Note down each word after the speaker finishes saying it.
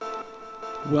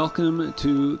Welcome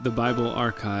to the Bible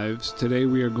Archives. Today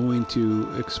we are going to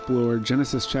explore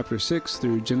Genesis chapter 6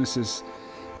 through Genesis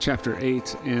chapter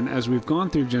 8. And as we've gone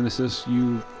through Genesis,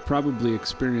 you've probably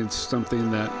experienced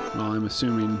something that, well, I'm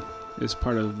assuming is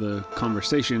part of the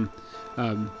conversation.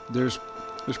 There's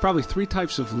probably three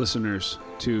types of listeners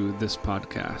to this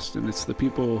podcast. And it's the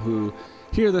people who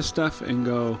hear this stuff and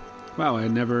go, wow, I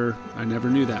never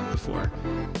knew that before.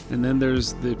 And then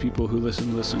there's the people who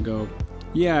listen and go,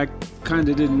 yeah, I kind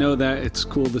of didn't know that. It's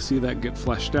cool to see that get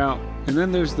fleshed out. And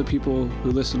then there's the people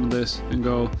who listen to this and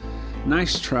go,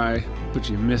 nice try, but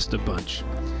you missed a bunch.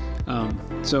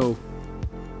 So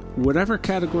whatever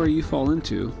category you fall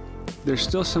into, there's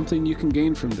still something you can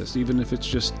gain from this, even if it's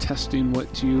just testing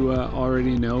what you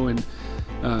already know and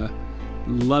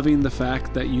loving the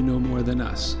fact that you know more than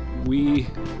us. We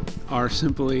are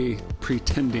simply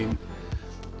pretending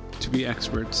to be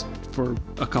experts for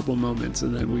a couple moments,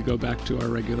 and then we go back to our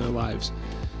regular lives.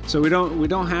 So we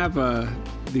don't have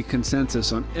the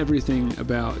consensus on everything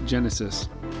about Genesis,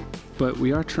 but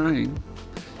we are trying.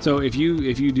 So if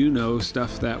you do know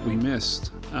stuff that we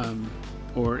missed,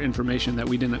 or information that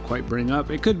we didn't quite bring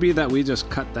up, it could be that we just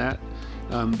cut that,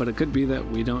 but it could be that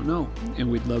we don't know,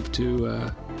 and we'd love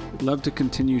to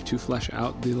continue to flesh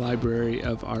out the library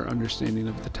of our understanding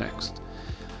of the text.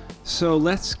 So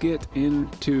let's get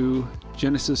into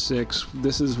Genesis 6.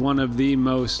 This is one of the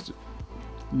most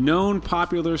known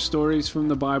popular stories from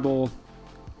the Bible,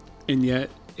 and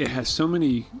yet it has so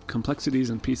many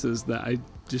complexities and pieces that I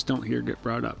just don't hear get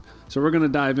brought up. So we're going to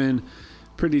dive in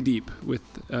pretty deep with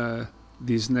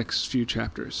these next few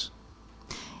chapters.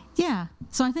 Yeah,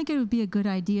 so I think it would be a good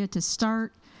idea to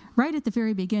start right at the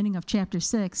very beginning of chapter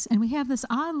 6, and we have this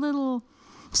odd little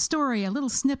story, a little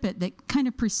snippet that kind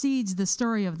of precedes the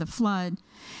story of the flood.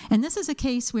 And this is a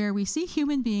case where we see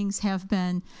human beings have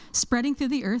been spreading through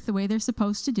the earth the way they're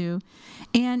supposed to do.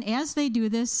 And as they do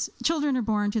this, children are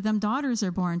born to them, daughters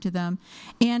are born to them.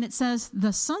 And it says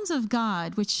the sons of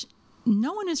God, which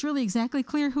no one is really exactly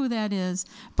clear who that is,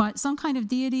 but some kind of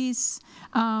deities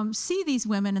see these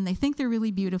women and they think they're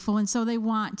really beautiful, and so they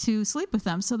want to sleep with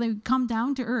them. So they come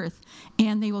down to earth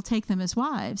and they will take them as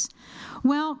wives.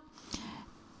 Well,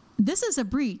 this is a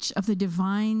breach of the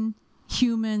divine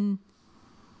human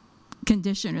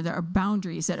condition, or there are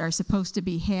boundaries that are supposed to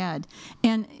be had.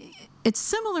 And it's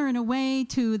similar in a way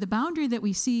to the boundary that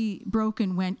we see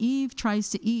broken when Eve tries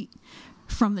to eat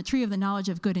from the tree of the knowledge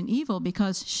of good and evil,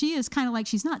 because she is kind of like,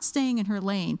 she's not staying in her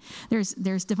lane. There's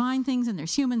divine things and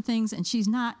there's human things, and she's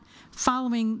not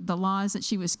following the laws that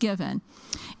she was given.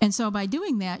 And so by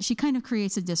doing that, she kind of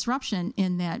creates a disruption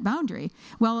in that boundary.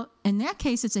 Well, in that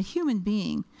case, it's a human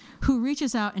being who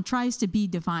reaches out and tries to be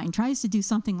divine, tries to do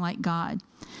something like God.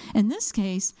 In this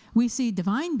case, we see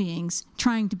divine beings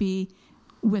trying to be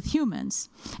with humans.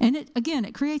 And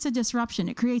it creates a disruption.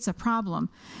 It creates a problem,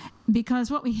 because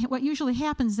what usually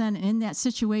happens then in that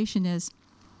situation is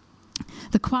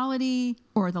the quality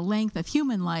or the length of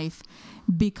human life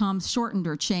becomes shortened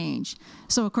or changed.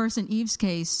 So, of course, in Eve's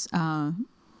case,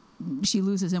 she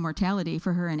loses immortality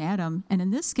for her and Adam. And in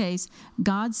this case,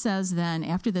 God says then,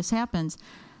 after this happens,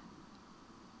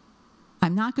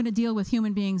 I'm not going to deal with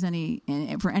human beings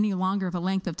for any longer of a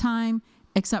length of time,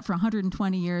 except for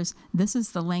 120 years. This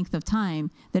is the length of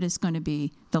time that is going to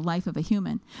be the life of a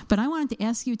human. But I wanted to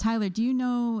ask you, Tyler, do you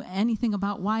know anything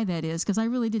about why that is? Because I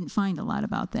really didn't find a lot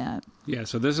about that. Yeah,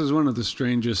 so this is one of the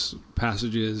strangest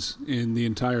passages in the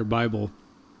entire Bible.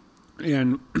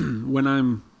 And when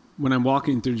I'm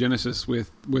walking through Genesis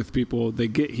with people, they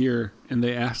get here and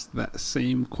they ask that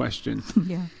same question.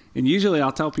 Yeah. And usually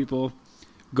I'll tell people,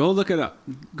 go look it up.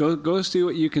 Go see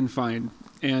what you can find.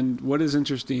 And what is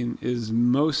interesting is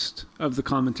most of the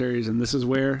commentaries, and this is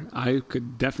where I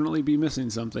could definitely be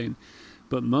missing something,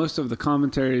 but most of the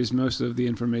commentaries, most of the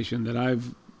information that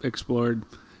I've explored,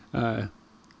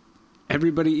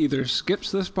 everybody either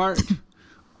skips this part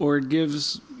or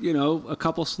gives, a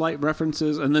couple slight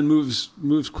references and then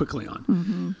moves quickly on.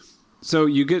 Mm-hmm. So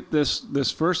you get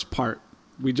this first part.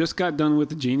 We just got done with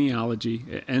the genealogy.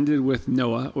 It ended with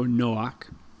Noah or Noach.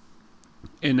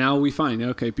 And now we find,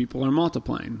 okay, people are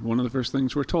multiplying. One of the first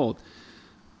things we're told.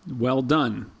 Well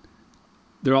done.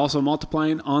 They're also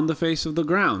multiplying on the face of the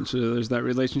ground. So there's that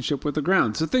relationship with the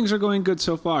ground. So things are going good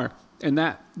so far. And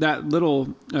that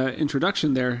little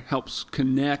introduction there helps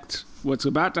connect what's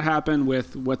about to happen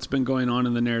with what's been going on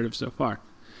in the narrative so far.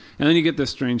 And then you get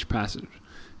this strange passage.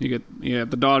 You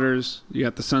get the daughters, you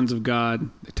got the sons of God.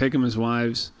 They take them as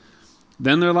wives.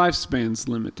 Then their lifespan's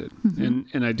limited.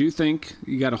 Mm-hmm. And I do think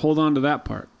you got to hold on to that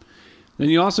part. Then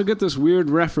you also get this weird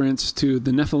reference to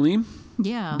the Nephilim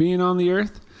being on the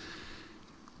earth.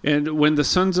 And when the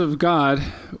sons of God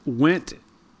went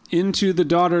into the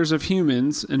daughters of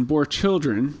humans and bore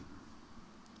children,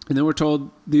 and then we're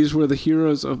told these were the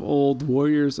heroes of old,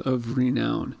 warriors of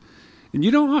renown. And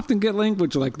you don't often get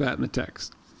language like that in the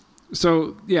text.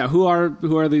 So, yeah, who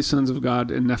are these sons of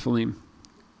God and Nephilim?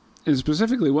 And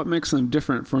specifically, what makes them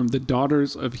different from the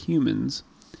daughters of humans?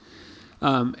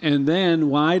 And then,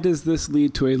 why does this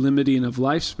lead to a limiting of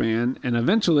lifespan? And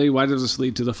eventually, why does this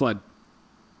lead to the flood?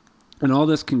 And all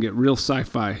this can get real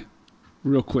sci-fi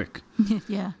real quick.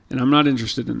 Yeah. And I'm not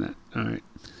interested in that. All right.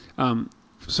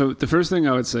 So the first thing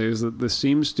I would say is that this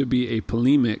seems to be a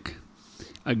polemic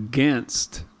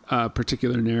against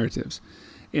particular narratives.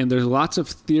 And there's lots of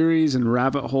theories and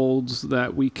rabbit holes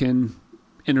that we can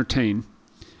entertain.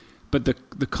 But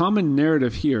the common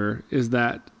narrative here is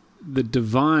that these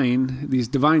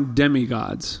divine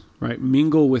demigods, right,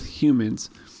 mingle with humans,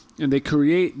 and they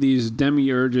create these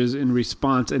demiurges in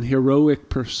response and heroic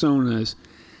personas.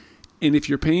 And if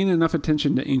you're paying enough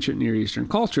attention to ancient Near Eastern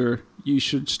culture, you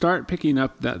should start picking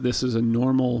up that this is a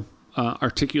normal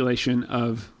articulation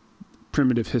of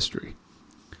primitive history.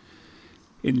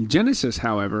 In Genesis,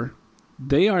 however,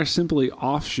 they are simply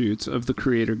offshoots of the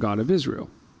creator God of Israel.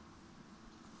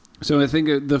 So I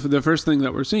think the first thing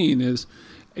that we're seeing is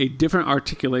a different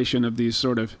articulation of these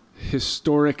sort of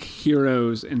historic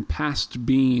heroes and past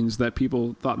beings that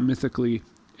people thought mythically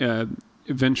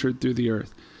ventured through the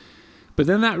earth. But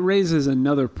then that raises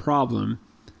another problem,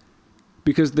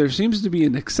 because there seems to be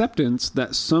an acceptance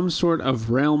that some sort of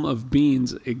realm of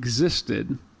beings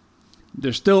existed.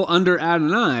 They're still under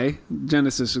Adonai,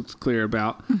 Genesis is clear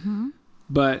about. Mm-hmm.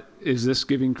 But is this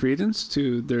giving credence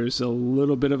to, there's a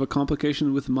little bit of a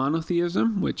complication with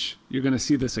monotheism, which you're going to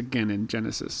see this again in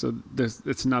Genesis. So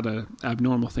it's not an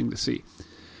abnormal thing to see.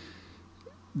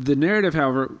 The narrative,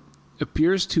 however,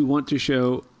 appears to want to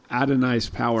show Adonai's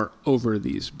power over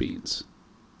these beings,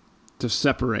 to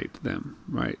separate them,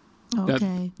 right?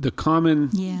 Okay.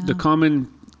 That the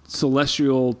common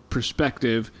celestial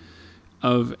perspective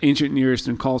of ancient Near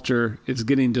Eastern culture is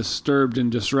getting disturbed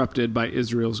and disrupted by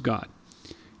Israel's God.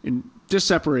 And just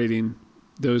separating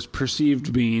those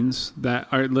perceived beings that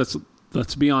are,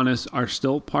 let's be honest, are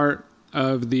still part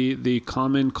of the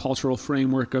common cultural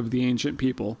framework of the ancient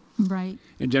people. Right.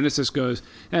 And Genesis goes,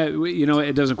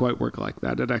 it doesn't quite work like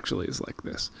that. It actually is like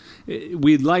this.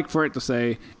 We'd like for it to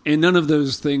say, and none of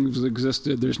those things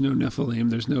existed. There's no Nephilim.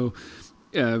 There's no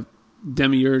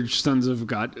demiurge sons of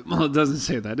God. Well, it doesn't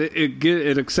say that.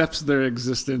 It accepts their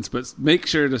existence, but make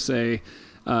sure to say,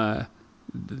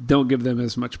 don't give them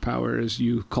as much power as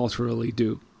you culturally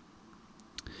do.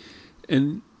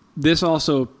 And this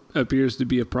also appears to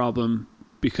be a problem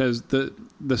because the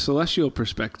celestial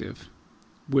perspective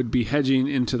would be hedging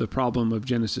into the problem of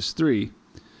Genesis 3,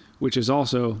 which is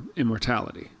also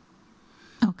immortality.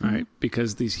 Okay. Right?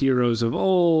 Because these heroes of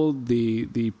old,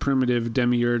 the primitive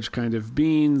demiurge kind of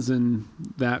beings, and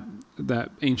that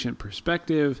ancient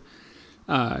perspective,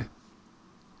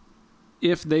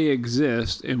 if they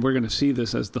exist, and we're going to see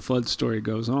this as the flood story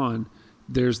goes on,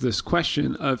 there's this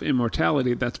question of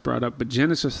immortality that's brought up, but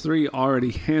Genesis 3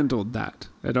 already handled that.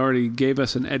 It already gave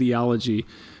us an etiology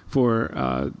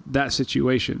for that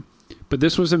situation. But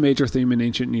this was a major theme in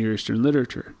ancient Near Eastern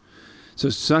literature. So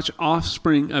such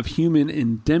offspring of human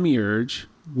and demiurge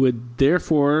would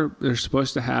therefore, they're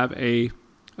supposed to have a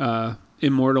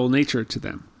immortal nature to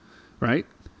them, right?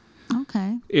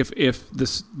 Okay. If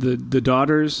the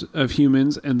daughters of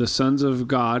humans and the sons of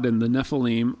God and the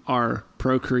Nephilim are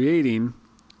procreating,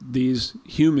 these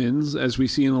humans, as we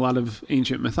see in a lot of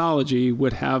ancient mythology,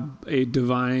 would have a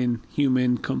divine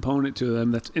human component to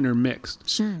them that's intermixed.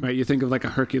 Sure. Right? You think of like a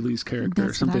Hercules character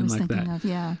or something like that. Of,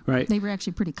 yeah. Right? They were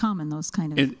actually pretty common, those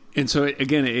kind of. And so,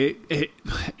 again, it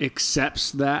accepts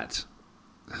that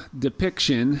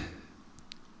depiction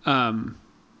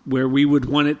where we would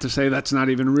want it to say that's not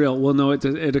even real. Well, no,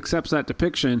 it accepts that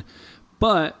depiction,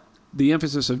 but the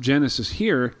emphasis of Genesis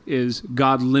here is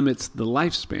God limits the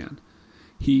lifespan.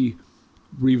 He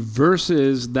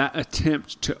reverses that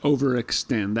attempt to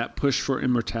overextend, that push for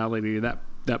immortality,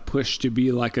 that push to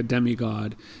be like a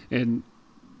demigod. And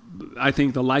I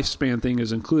think the lifespan thing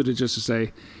is included just to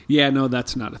say, yeah, no,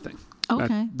 that's not a thing.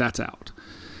 Okay. That's out.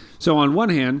 So on one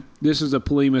hand, this is a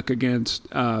polemic against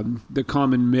the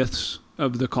common myths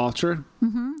of the culture.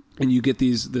 Mm-hmm. And you get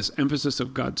this emphasis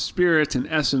of God's spirit and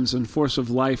essence and force of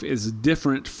life is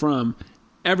different from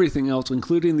everything else,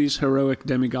 including these heroic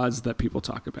demigods that people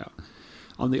talk about.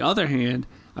 On the other hand,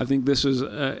 I think this is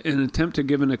an attempt to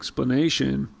give an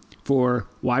explanation for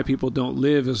why people don't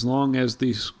live as long as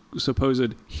these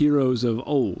supposed heroes of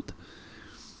old.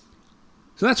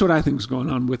 So that's what I think is going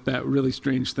on with that really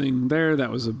strange thing there. That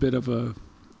was a bit of a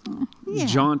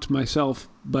jaunt myself,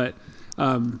 but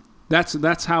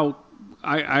that's how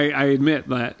I admit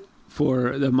that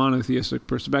for the monotheistic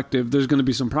perspective, there's going to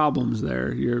be some problems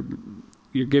there. You're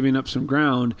giving up some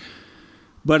ground,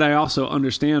 but I also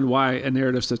understand why a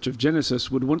narrative such as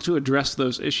Genesis would want to address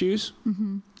those issues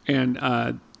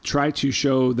and try to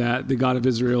show that the God of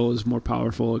Israel is more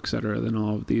powerful, et cetera, than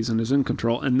all of these and is in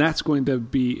control. And that's going to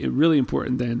be really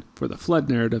important then for the flood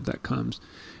narrative that comes.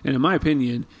 And in my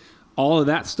opinion, all of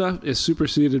that stuff is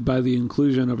superseded by the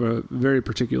inclusion of a very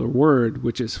particular word,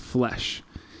 which is flesh.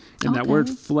 And that word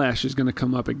flesh is going to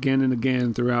come up again and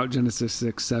again throughout Genesis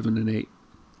 6, 7, and 8.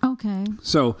 Okay.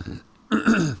 So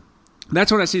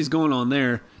that's what I see is going on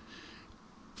there.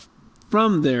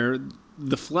 From there,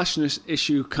 the fleshness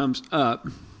issue comes up.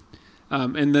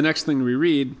 And the next thing we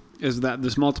read is that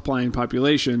this multiplying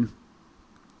population,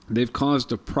 they've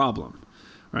caused a problem,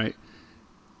 right?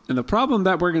 And the problem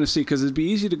that we're going to see, because it'd be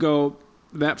easy to go,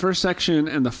 that first section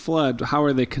and the flood, how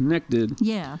are they connected?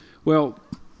 Yeah. Well,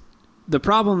 the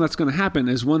problem that's going to happen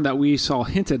is one that we saw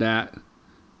hinted at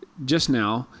just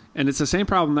now, and it's the same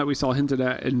problem that we saw hinted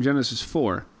at in Genesis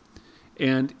 4.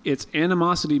 And it's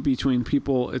animosity between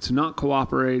people. It's not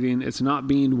cooperating. It's not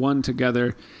being one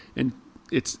together. And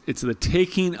it's the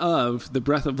taking of the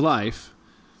breath of life,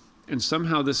 and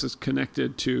somehow this is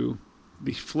connected to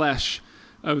the flesh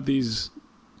of these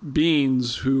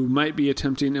beings who might be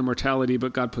attempting immortality,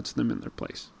 but God puts them in their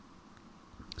place.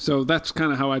 So that's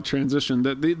kind of how I transitioned.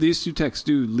 That these two texts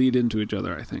do lead into each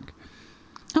other, I think.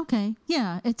 Okay,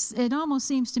 yeah, it almost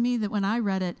seems to me that when I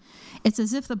read it, it's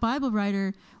as if the Bible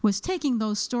writer was taking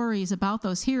those stories about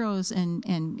those heroes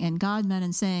and God men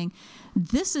and saying,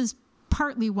 this is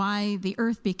partly why the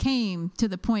earth became to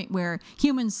the point where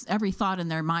humans, every thought in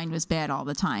their mind was bad all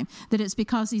the time. That it's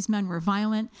because these men were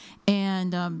violent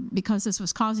and because this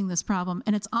was causing this problem.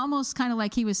 And it's almost kind of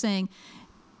like he was saying,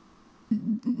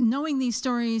 knowing these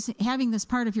stories, having this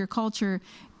part of your culture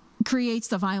creates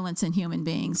the violence in human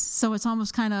beings. So it's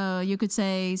almost kind of, you could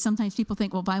say, sometimes people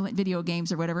think, well, violent video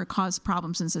games or whatever cause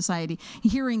problems in society.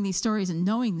 Hearing these stories and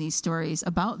knowing these stories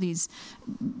about these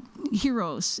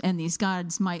heroes and these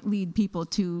gods might lead people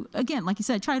to, again, like you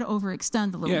said, try to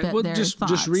overextend a little bit their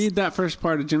thoughts. Just read that first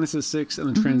part of Genesis 6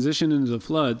 and then transition into the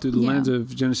flood through the lens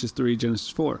of Genesis 3, Genesis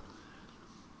 4.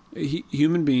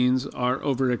 Human beings are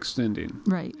overextending.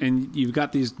 Right. And you've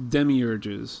got these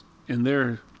demiurges, and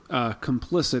they're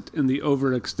complicit in the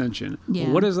overextension. Yeah.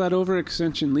 Well, what does that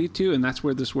overextension lead to? And that's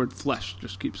where this word flesh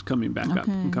just keeps coming back up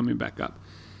and coming back up.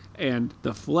 And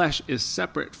the flesh is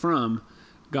separate from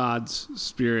God's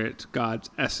spirit, God's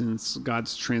essence,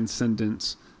 God's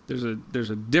transcendence. There's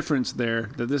a difference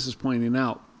there that this is pointing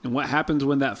out. And what happens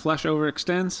when that flesh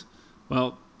overextends?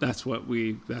 Well, that's what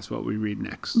we read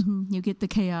next. Mm-hmm. You get the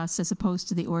chaos as opposed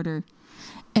to the order.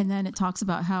 And then it talks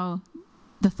about how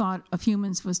the thought of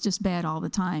humans was just bad all the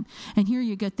time. And here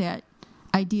you get that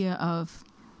idea of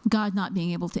God not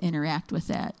being able to interact with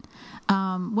that.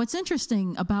 What's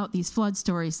interesting about these flood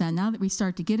stories then, now that we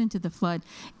start to get into the flood,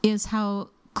 is how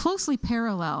closely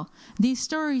parallel these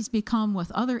stories become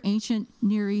with other ancient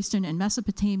Near Eastern and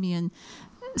Mesopotamian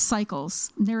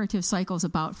narrative cycles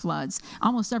about floods.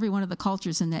 Almost every one of the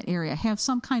cultures in that area have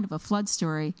some kind of a flood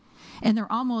story, and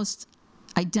they're almost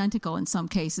identical in some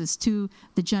cases to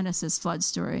the Genesis flood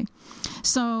story.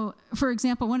 So, for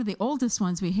example, one of the oldest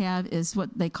ones we have is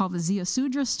what they call the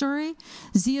Ziusudra story.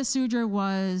 Ziusudra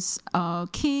was a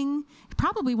king,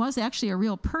 probably was actually a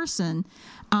real person.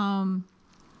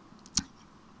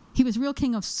 He was real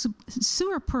king of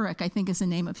Suarpurik, I think is the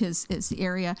name of his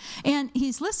area. And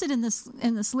he's listed in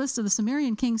this list of the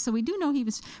Sumerian kings, so we do know he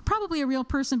was probably a real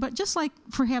person, but just like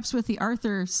perhaps with the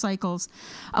Arthur cycles,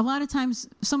 a lot of times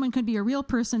someone could be a real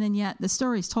person and yet the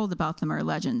stories told about them are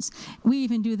legends. We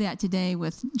even do that today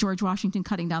with George Washington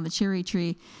cutting down the cherry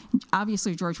tree.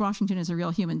 Obviously, George Washington is a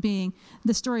real human being.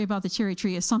 The story about the cherry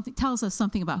tree tells us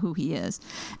something about who he is.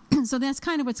 So that's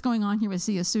kind of what's going on here with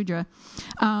Ziusudra.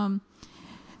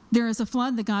 There is a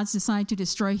flood. The gods decide to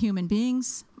destroy human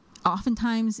beings.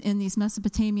 Oftentimes in these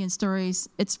Mesopotamian stories,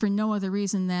 it's for no other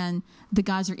reason than the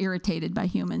gods are irritated by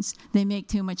humans. They make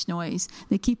too much noise.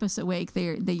 They keep us awake.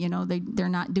 They're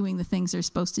not doing the things they're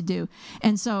supposed to do.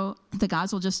 And so the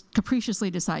gods will just capriciously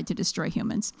decide to destroy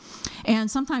humans. And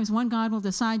sometimes one god will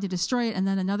decide to destroy it and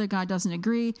then another god doesn't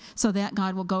agree. So that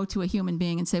god will go to a human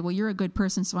being and say, well, you're a good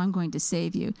person, so I'm going to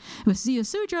save you. With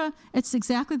Ziusudra, it's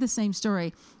exactly the same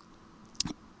story.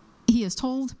 He is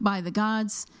told by the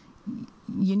gods,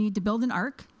 you need to build an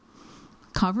ark,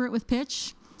 cover it with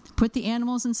pitch, put the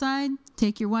animals inside,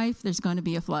 take your wife, there's going to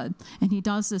be a flood. And he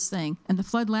does this thing. And the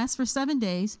flood lasts for 7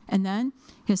 days. And then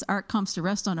his ark comes to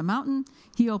rest on a mountain.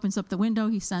 He opens up the window.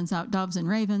 He sends out doves and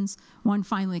ravens. One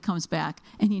finally comes back,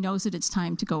 and he knows that it's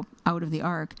time to go out of the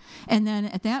ark. And then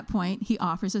at that point, he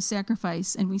offers a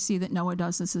sacrifice. And we see that Noah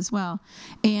does this as well.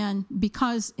 And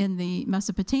because in the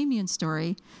Mesopotamian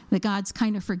story, the gods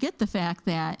kind of forget the fact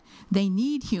that they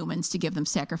need humans to give them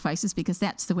sacrifices, because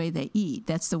that's the way they eat.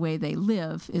 That's the way they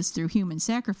live, is through human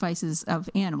sacrifices of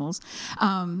animals.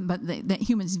 But that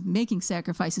humans making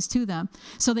sacrifices to them.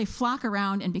 So they flock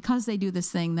around, and because they do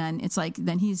this thing, then it's like,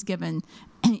 then he's given,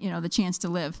 the chance to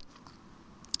live.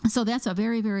 So that's a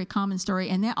very, very common story,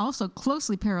 and that also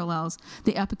closely parallels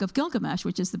the Epic of Gilgamesh,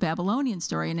 which is the Babylonian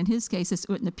story, and in his case, it's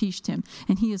Utnapishtim,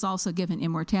 and he is also given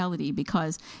immortality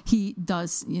because he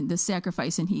does the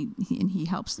sacrifice and he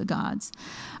helps the gods.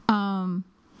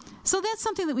 So that's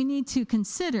something that we need to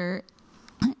consider.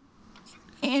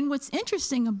 And what's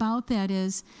interesting about that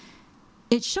is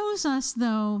it shows us,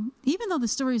 though, even though the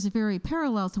stories are very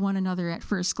parallel to one another at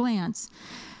first glance,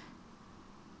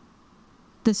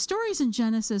 the stories in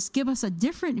Genesis give us a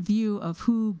different view of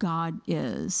who God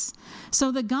is.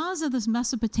 So the gods of this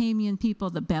Mesopotamian people,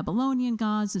 the Babylonian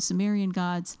gods, the Sumerian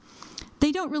gods,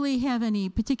 they don't really have any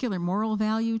particular moral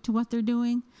value to what they're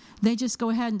doing. They just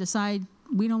go ahead and decide,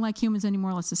 we don't like humans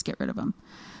anymore, let's just get rid of them.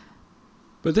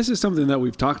 But this is something that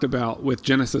we've talked about with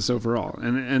Genesis overall.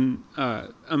 And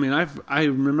I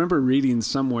remember reading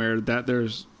somewhere that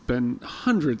there's been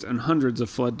hundreds and hundreds of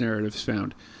flood narratives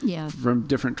found from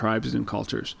different tribes and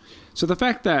cultures. So the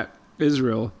fact that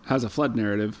Israel has a flood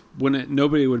narrative,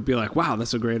 nobody would be like, wow,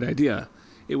 that's a great idea.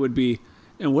 It would be,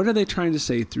 and what are they trying to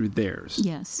say through theirs?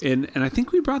 Yes. And I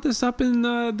think we brought this up in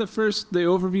the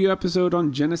overview episode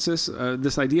on Genesis,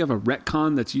 this idea of a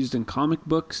retcon that's used in comic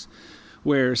books,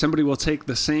 where somebody will take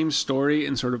the same story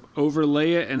and sort of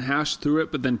overlay it and hash through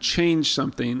it, but then change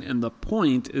something, and the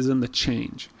point is in the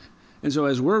change. And so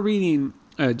as we're reading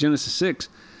Genesis 6,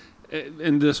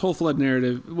 and this whole flood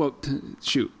narrative,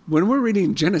 when we're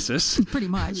reading Genesis, pretty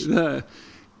much,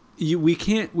 we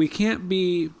can't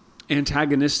be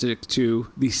antagonistic to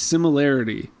the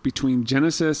similarity between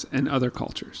Genesis and other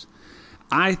cultures.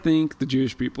 I think the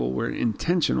Jewish people were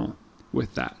intentional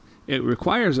with that. It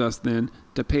requires us then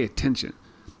to pay attention.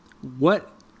 What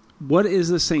is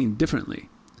this saying differently?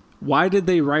 Why did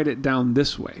they write it down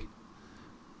this way?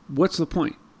 What's the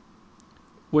point?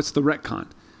 What's the retcon?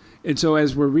 And so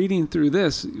as we're reading through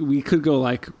this, we could go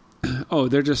like, oh,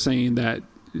 they're just saying that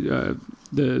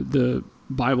the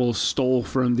Bible stole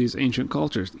from these ancient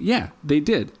cultures. Yeah, they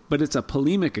did, but it's a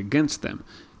polemic against them.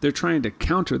 They're trying to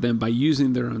counter them by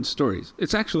using their own stories.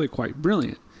 It's actually quite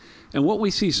brilliant. And what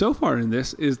we see so far in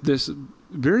this is this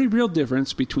very real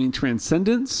difference between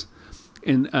transcendence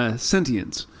and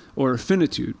sentience or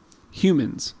finitude,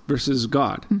 humans versus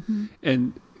God. Mm-hmm.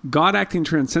 And God acting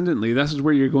transcendently, this is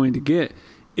where you're going to get,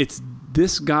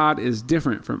 this God is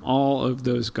different from all of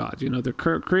those gods. They're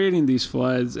creating these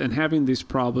floods and having these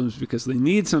problems because they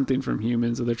need something from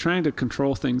humans, and they're trying to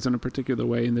control things in a particular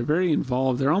way, and they're very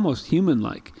involved. They're almost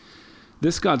human-like.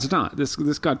 This God's not. This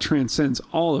God transcends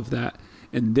all of that.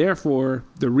 And therefore,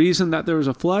 the reason that there was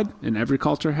a flood, and every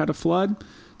culture had a flood,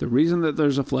 the reason that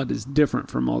there's a flood is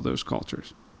different from all those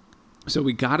cultures. So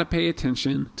we got to pay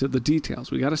attention to the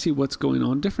details. We got to see what's going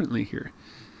on differently here.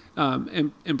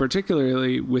 And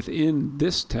particularly within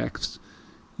this text,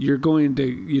 you're going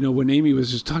to, when Amy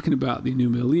was just talking about the New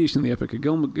Middle East and the Epic of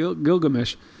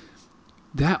Gilgamesh,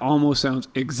 that almost sounds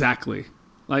exactly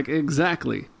like they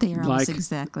are almost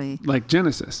exactly like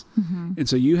Genesis. Mm-hmm. And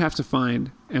so you have to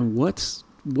find, and what's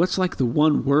like the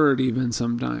one word even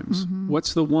sometimes, mm-hmm.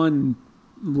 what's the one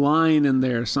line in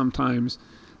there sometimes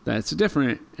that's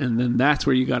different, and then that's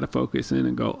where you got to focus in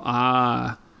and go,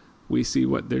 we see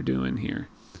what they're doing here.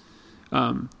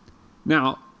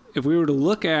 Now, if we were to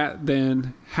look at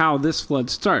then how this flood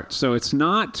starts, so it's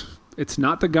not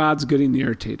the gods getting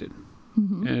irritated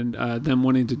mm-hmm. and them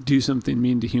wanting to do something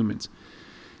mean to humans.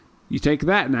 You take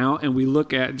that now, and we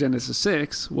look at Genesis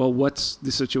 6. Well, what's the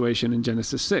situation in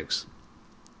Genesis 6?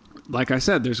 Like I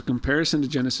said, there's a comparison to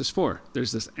Genesis 4.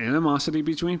 There's this animosity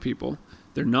between people.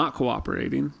 They're not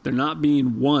cooperating. They're not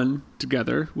being one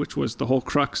together, which was the whole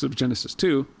crux of Genesis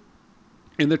 2.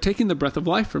 And they're taking the breath of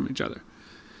life from each other.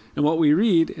 And what we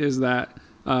read is that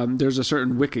there's a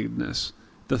certain wickedness.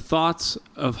 The thoughts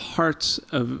of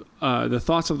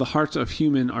the hearts of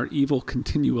human are evil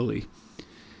continually.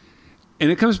 And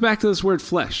it comes back to this word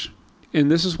flesh. And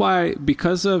this is why,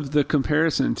 because of the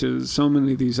comparison to so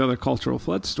many of these other cultural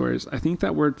flood stories, I think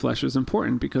that word flesh is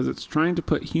important because it's trying to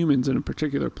put humans in a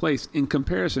particular place in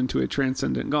comparison to a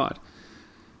transcendent God.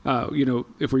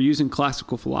 if we're using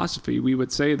classical philosophy, we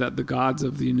would say that the gods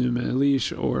of the Enuma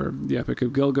Elish or the Epic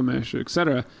of Gilgamesh,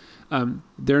 etc.,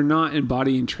 they're not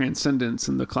embodying transcendence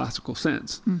in the classical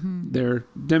sense. Mm-hmm. They're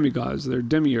demigods, they're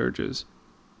demiurges.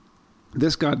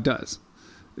 This God does.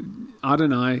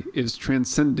 Adonai is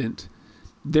transcendent.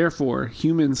 Therefore,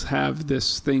 humans have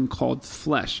this thing called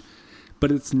flesh.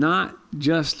 But it's not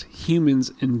just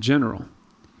humans in general.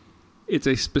 It's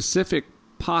a specific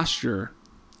posture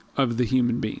of the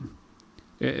human being.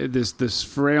 This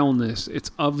frailness,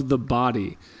 it's of the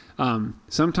body.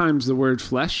 Sometimes the word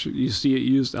flesh, you see it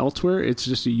used elsewhere. It's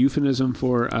just a euphemism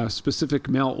for specific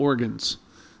male organs,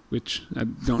 which I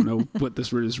don't know what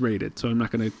this word is rated, so I'm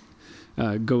not going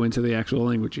to go into the actual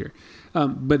language here.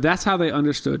 But that's how they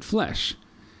understood flesh.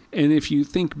 And if you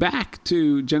think back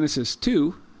to Genesis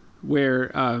 2,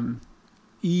 where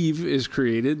Eve is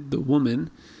created, the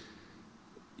woman,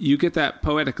 you get that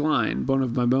poetic line, bone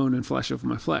of my bone and flesh of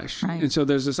my flesh. Right. And so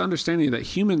there's this understanding that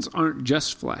humans aren't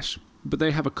just flesh, but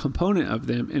they have a component of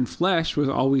them. And flesh was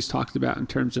always talked about in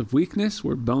terms of weakness,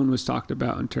 where bone was talked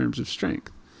about in terms of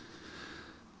strength.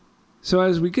 So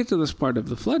as we get to this part of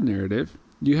the flood narrative,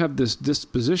 you have this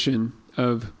disposition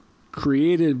of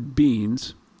created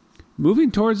beings moving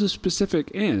towards a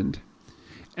specific end.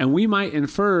 And we might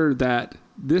infer that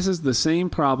this is the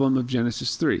same problem of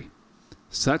Genesis 3.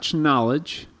 Such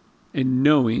knowledge and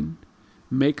knowing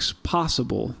makes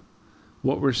possible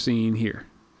what we're seeing here.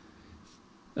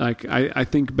 Like, I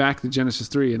think back to Genesis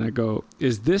 3 and I go,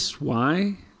 is this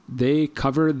why they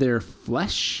cover their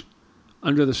flesh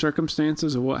under the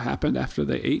circumstances of what happened after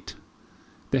they ate?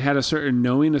 They had a certain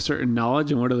knowing, a certain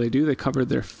knowledge, and what do? They covered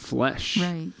their flesh.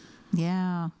 Right.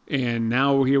 Yeah. And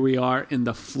now here we are, and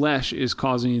the flesh is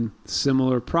causing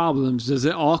similar problems. Does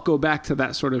it all go back to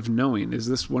that sort of knowing? Is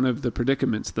this one of the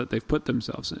predicaments that they've put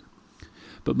themselves in?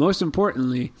 But most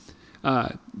importantly,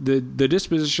 the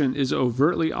disposition is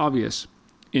overtly obvious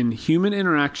in human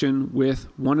interaction with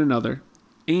one another,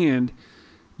 and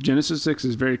Genesis 6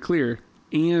 is very clear,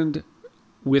 and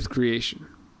with creation.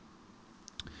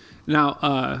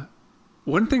 Now,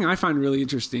 one thing I find really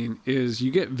interesting is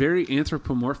you get very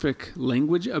anthropomorphic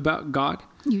language about God.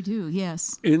 You do,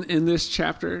 yes. In this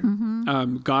chapter,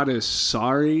 God is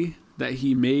sorry that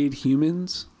he made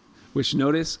humans, which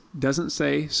notice doesn't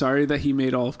say sorry that he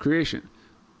made all of creation,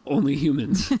 only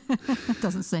humans.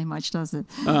 Doesn't say much, does it?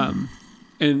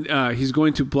 And he's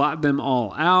going to blot them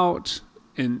all out,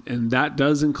 and that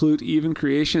does include even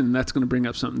creation, and that's going to bring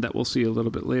up something that we'll see a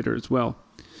little bit later as well.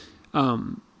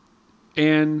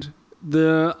 And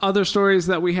the other stories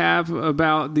that we have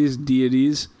about these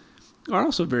deities are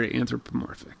also very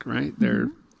anthropomorphic, right?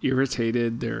 They're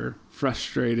irritated, they're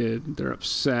frustrated, they're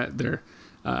upset, they're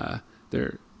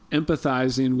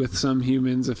empathizing with some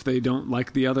humans if they don't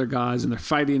like the other gods, and they're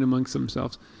fighting amongst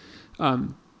themselves.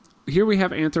 Here we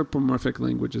have anthropomorphic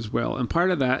language as well, and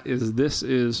part of that is this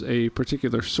is a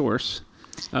particular source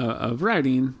of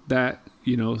writing that,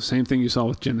 same thing you saw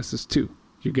with Genesis 2.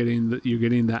 You're getting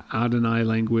that Adonai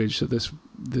language, so the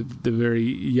very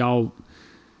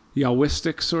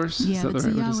Yahwistic source. Yeah, it's a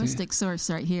Yahwistic source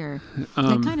right here.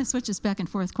 It kind of switches back and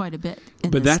forth quite a bit in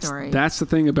this story. But that's the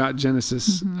thing about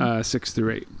Genesis 6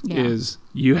 through 8 is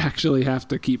you actually have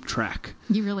to keep track.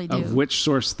 You really do. Of which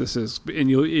source this is, and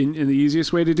and the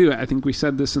easiest way to do it, I think we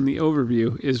said this in the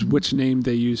overview, is which name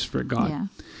they use for God. Yeah.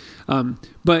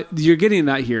 But you're getting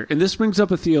that here. And this brings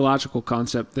up a theological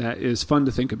concept that is fun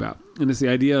to think about. And it's the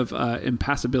idea of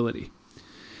impassibility.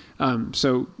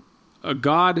 So a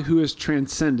God who is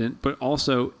transcendent, but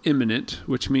also immanent,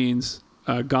 which means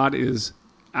God is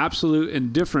absolute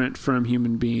and different from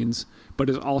human beings, but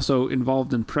is also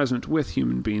involved and present with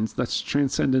human beings. That's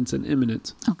transcendence and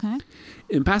immanence. Okay.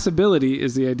 Impassibility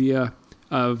is the idea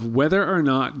of whether or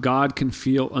not God can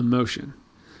feel emotion.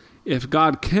 If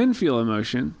God can feel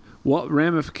emotion, what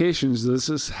ramifications does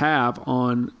this have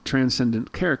on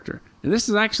transcendent character? And this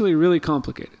is actually really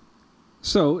complicated.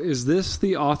 So, is this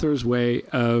the author's way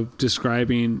of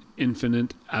describing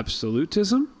infinite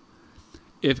absolutism?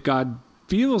 If God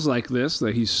feels like this,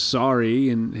 that he's sorry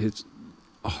and his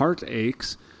heart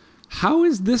aches, how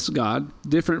is this God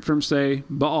different from, say,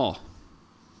 Baal?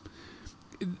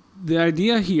 The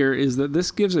idea here is that this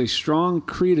gives a strong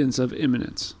credence of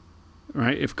immanence.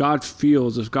 Right? If God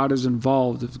feels, if God is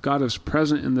involved, if God is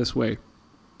present in this way,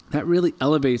 that really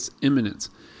elevates immanence.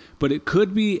 But it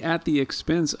could be at the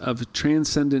expense of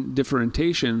transcendent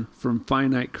differentiation from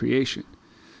finite creation.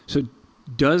 So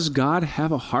does God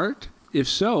have a heart? If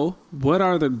so, what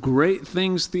are the great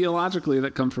things theologically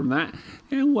that come from that?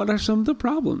 And what are some of the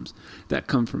problems that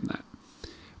come from that?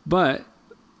 But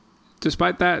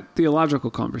despite that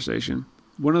theological conversation,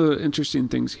 one of the interesting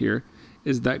things here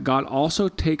is that God also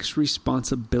takes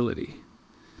responsibility,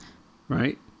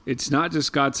 right? It's not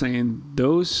just God saying,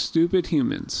 those stupid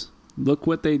humans, look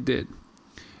what they did.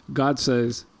 God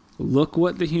says, look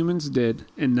what the humans did,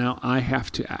 and now I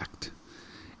have to act.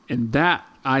 And that,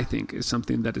 I think, is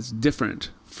something that is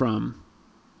different from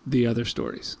the other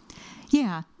stories.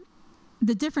 Yeah.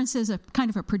 The difference is a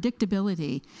kind of a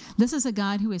predictability. This is a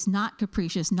God who is not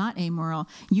capricious, not amoral.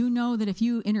 You know that if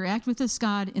you interact with this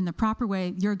God in the proper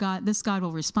way, this God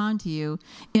will respond to you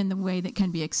in the way that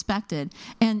can be expected.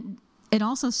 And it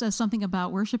also says something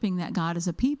about worshiping that God as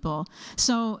a people.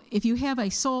 So if you have a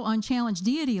sole unchallenged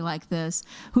deity like this,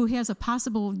 who has a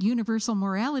possible universal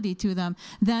morality to them,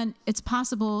 then it's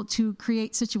possible to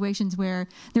create situations where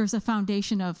there's a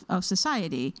foundation of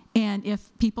society. And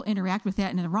if people interact with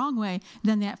that in the wrong way,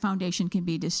 then that foundation can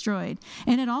be destroyed.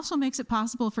 And it also makes it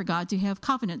possible for God to have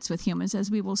covenants with humans, as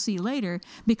we will see later,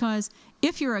 because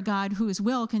if you're a God whose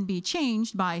will can be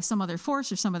changed by some other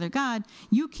force or some other God,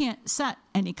 you can't set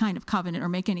any kind of covenant or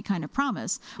make any kind of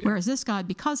promise. Yeah. Whereas this God,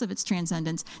 because of its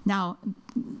transcendence, now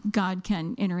God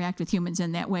can interact with humans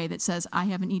in that way that says, I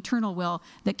have an eternal will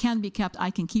that can be kept.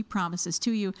 I can keep promises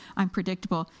to you. I'm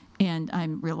predictable and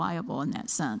I'm reliable in that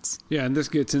sense. Yeah, and this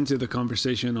gets into the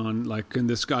conversation on, like, can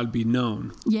this God be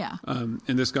known? Yeah. And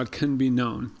this God can be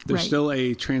known. There's right. still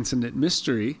a transcendent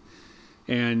mystery.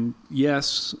 And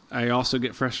yes, I also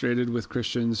get frustrated with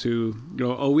Christians who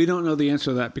go, oh, we don't know the answer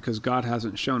to that because God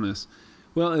hasn't shown us.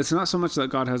 Well, it's not so much that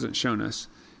God hasn't shown us.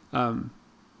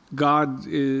 God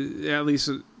is, at least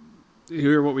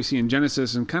here what we see in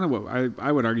Genesis, and kind of what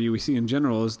I would argue we see in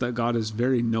general, is that God is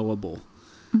very knowable.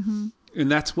 Mm-hmm. And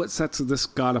that's what sets this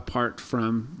God apart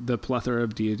from the plethora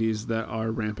of deities that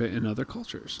are rampant in other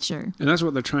cultures. Sure. And that's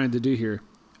what they're trying to do here.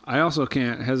 I also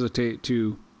can't hesitate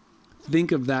to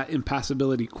think of that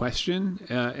impassibility question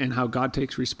and how God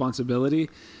takes responsibility.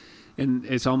 And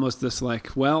it's almost this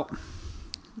like, well,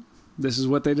 this is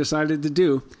what they decided to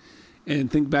do.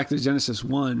 And think back to Genesis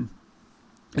 1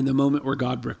 and the moment where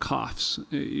God recoughs.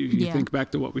 You think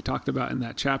back to what we talked about in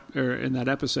that chapter, in that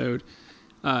episode,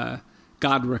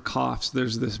 God recoughs.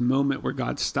 There's this moment where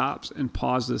God stops and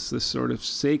pauses, this sort of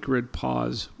sacred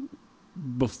pause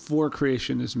before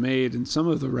creation is made. And some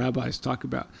of the rabbis talk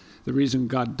about the reason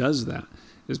God does that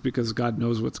is because God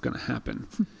knows what's going to happen.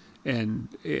 And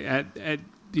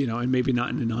and maybe not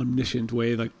in an omniscient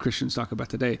way like Christians talk about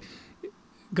today,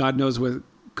 God knows what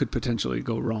could potentially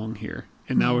go wrong here.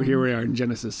 And now here we are in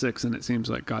Genesis 6, and it seems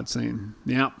like God's saying,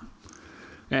 yep,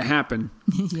 it happened.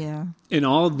 Yeah. And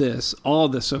all this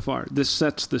so far, this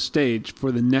sets the stage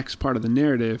for the next part of the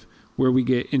narrative where we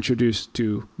get introduced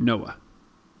to Noah.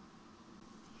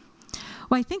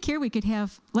 Well, I think here we could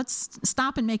let's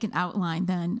stop and make an outline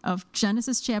then of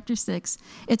Genesis chapter 6.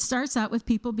 It starts out with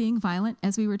people being violent,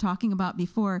 as we were talking about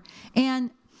before.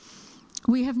 And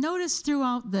we have noticed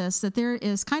throughout this that there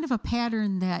is kind of a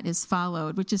pattern that is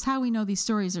followed, which is how we know these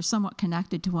stories are somewhat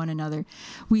connected to one another.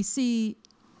 We see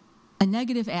a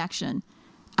negative action.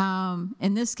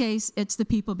 In this case, it's the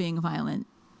people being violent.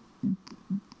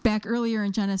 Back earlier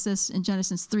in Genesis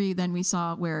 3, then we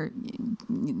saw where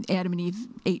Adam and Eve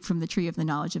ate from the tree of the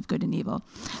knowledge of good and evil.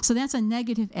 So that's a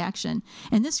negative action.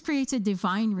 And this creates a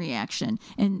divine reaction.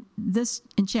 And this,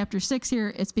 in chapter 6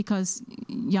 here, it's because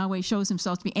Yahweh shows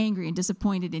himself to be angry and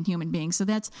disappointed in human beings. So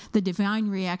that's the divine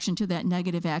reaction to that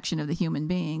negative action of the human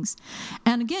beings.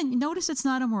 And again, notice it's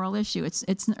not a moral issue.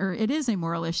 It is a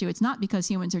moral issue. It's not because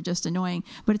humans are just annoying,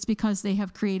 but it's because they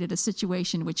have created a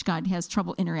situation which God has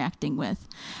trouble interacting with.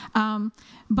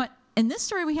 But in this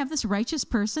story, we have this righteous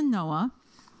person, Noah.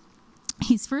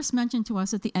 He's first mentioned to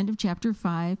us at the end of chapter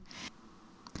 5.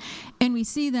 And we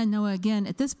see then Noah again.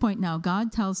 At this point now,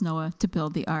 God tells Noah to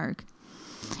build the ark.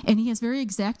 And he has very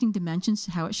exacting dimensions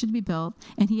to how it should be built.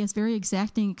 And he has very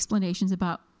exacting explanations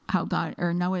about how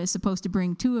Noah is supposed to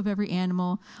bring 2 of every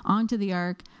animal onto the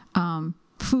ark,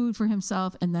 food for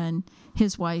himself, and then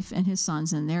his wife and his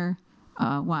sons and their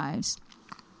wives.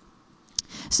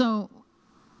 So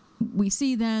we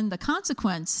see then the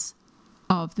consequence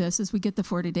of this as we get the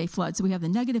 40-day flood. So we have the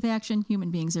negative action,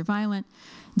 human beings are violent,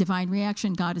 divine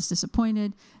reaction, God is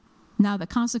disappointed. Now the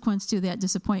consequence to that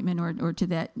disappointment or to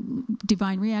that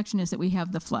divine reaction is that we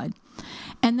have the flood.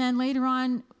 And then later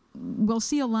on, we'll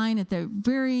see a line at the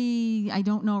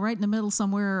right in the middle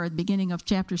somewhere or at the beginning of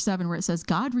chapter 7 where it says,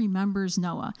 God remembers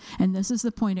Noah. And this is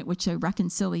the point at which a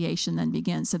reconciliation then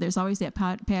begins. So there's always that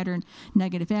pattern,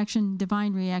 negative action,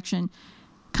 divine reaction,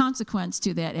 consequence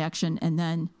to that action, and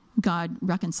then God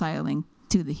reconciling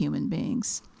to the human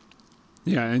beings.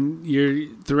 Yeah, and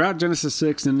throughout Genesis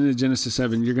 6 and into Genesis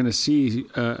 7, you're going to see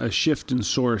a shift in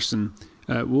source. And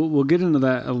We'll get into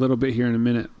that a little bit here in a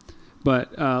minute.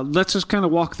 But let's just kind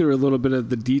of walk through a little bit of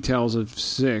the details of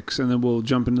 6, and then we'll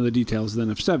jump into the details then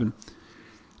of 7.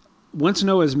 Once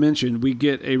Noah is mentioned, we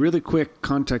get a really quick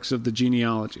context of the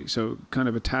genealogy. So it kind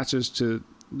of attaches to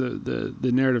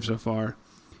the narrative so far.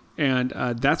 And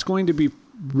that's going to be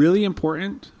really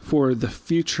important for the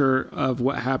future of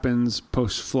what happens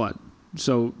post-flood.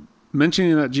 So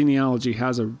mentioning that genealogy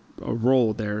has a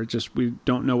role there, just we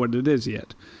don't know what it is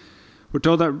yet. We're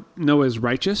told that Noah is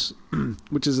righteous,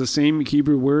 which is the same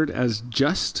Hebrew word as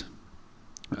just.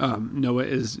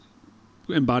 Noah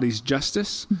embodies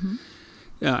justice. Mm-hmm.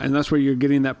 And that's where you're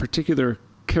getting that particular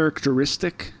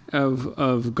characteristic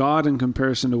of God in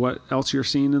comparison to what else you're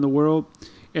seeing in the world.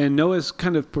 And Noah's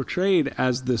kind of portrayed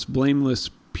as this blameless,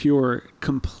 pure,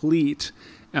 complete,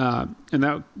 and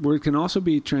that word can also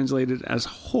be translated as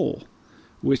whole,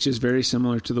 which is very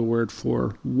similar to the word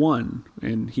for one,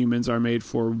 and humans are made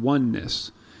for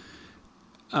oneness.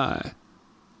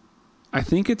 I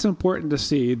think it's important to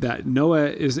see that Noah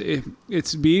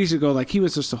it's easy to go like he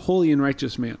was just a holy and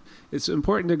righteous man. It's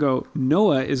important to go,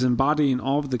 Noah is embodying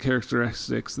all of the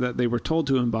characteristics that they were told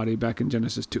to embody back in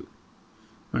Genesis 2.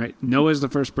 All right, Noah is the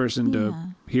first person to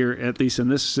here, at least in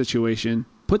this situation,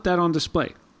 put that on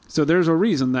display. So there's a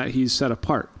reason that he's set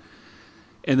apart.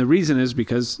 And the reason is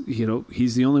because,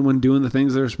 he's the only one doing the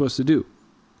things they're supposed to do.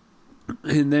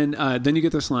 And then you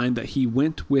get this line that he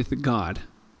went with God,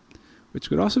 which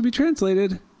could also be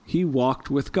translated, he walked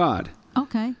with God.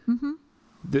 Okay.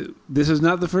 Mm-hmm. This is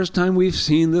not the first time we've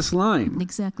seen this line.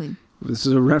 Exactly. This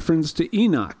is a reference to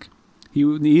Enoch.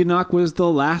 Enoch was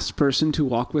the last person to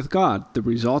walk with God, the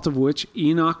result of which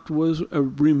Enoch was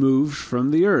removed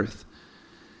from the earth.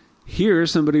 Here,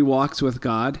 somebody walks with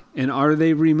God, and are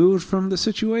they removed from the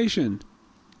situation?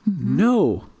 Mm-hmm.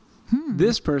 No.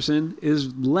 This person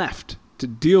is left to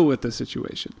deal with the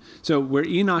situation. So where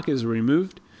Enoch is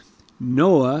removed,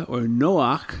 Noah, or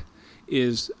Noach,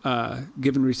 is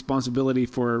given responsibility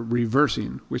for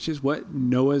reversing, which is what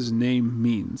Noah's name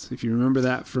means, if you remember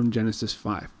that from Genesis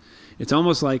 5. It's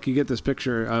almost like you get this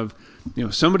picture of,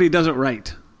 somebody does it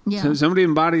right. Yeah. So somebody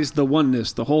embodies the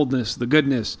oneness, the wholeness, the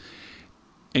goodness.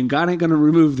 And God ain't going to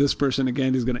remove this person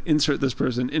again. He's going to insert this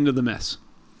person into the mess.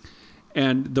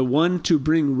 And the one to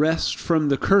bring rest from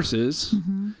the curses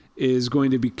is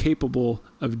going to be capable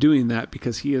of doing that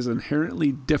because he is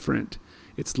inherently different.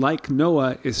 It's like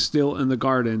Noah is still in the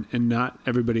garden and not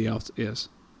everybody else is.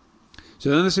 So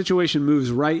then the situation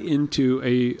moves right into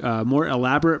a more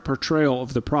elaborate portrayal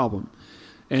of the problem.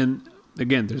 And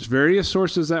again, there's various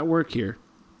sources that work here.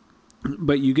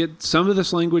 But you get some of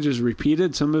this language is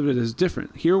repeated, some of it is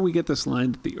different. Here we get this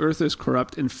line that the earth is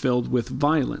corrupt and filled with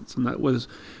violence. And that was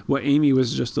what Amy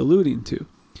was just alluding to.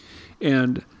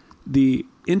 And the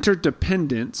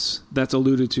interdependence that's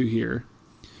alluded to here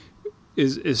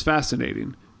is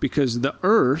fascinating because the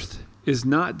earth is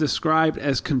not described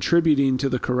as contributing to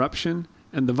the corruption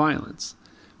and the violence.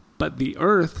 But the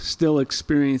earth still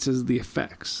experiences the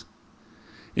effects.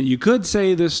 And you could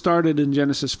say this started in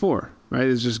Genesis 4, right?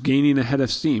 It's just gaining a head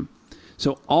of steam.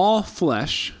 So all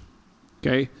flesh,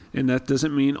 okay, and that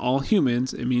doesn't mean all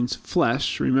humans. It means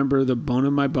flesh. Remember, the bone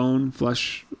of my bone,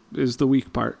 flesh is the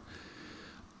weak part.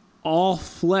 All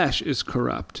flesh is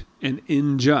corrupt and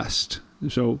unjust.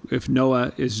 So if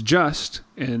Noah is just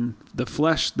and the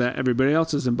flesh that everybody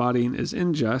else is embodying is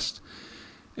unjust,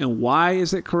 and why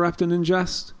is it corrupt and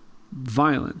unjust?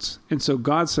 Violence. And so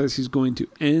God says he's going to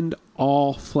end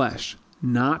all flesh,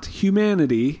 not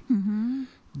humanity,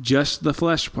 just the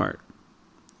flesh part.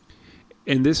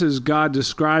 And this is God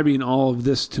describing all of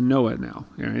this to Noah now,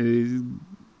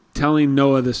 telling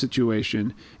Noah the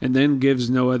situation, and then gives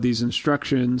Noah these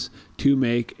instructions to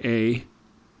make a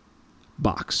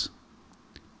box,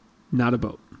 not a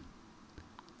boat.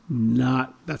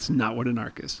 That's not what an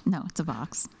ark is. No, it's a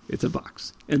box. It's a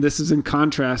box. And this is in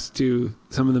contrast to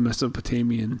some of the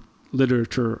Mesopotamian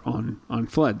literature on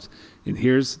floods. And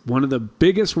here's one of the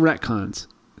biggest retcons.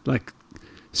 Like,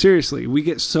 seriously, we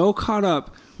get so caught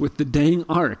up with the dang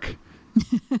ark.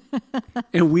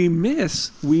 And we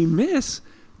miss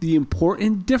the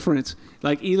important difference.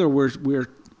 Like, either we're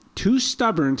too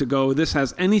stubborn to go, this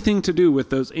has anything to do with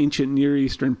those ancient Near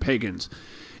Eastern pagans,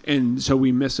 and so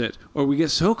we miss it. Or we get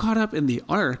so caught up in the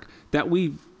ark that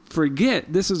we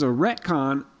forget this is a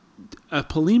retcon, a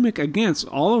polemic against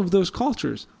all of those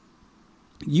cultures.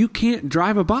 You can't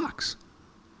drive a box,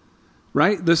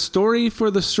 right? The story for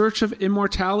the search of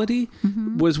immortality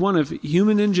was one of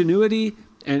human ingenuity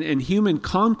and human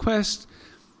conquest.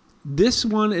 This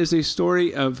one is a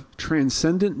story of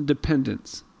transcendent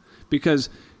dependence because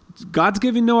God's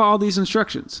giving Noah all these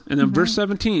instructions. And then verse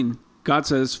 17, God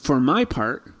says, for my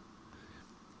part,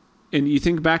 and you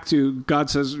think back to God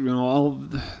says, all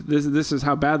this is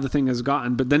how bad the thing has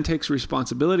gotten, but then takes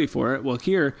responsibility for it. Well,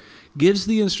 here gives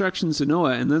the instructions to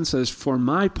Noah and then says, for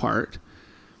my part,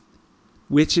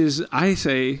 which is, I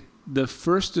say, the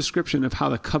first description of how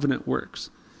the covenant works.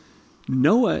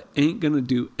 Noah ain't going to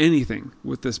do anything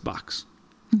with this box.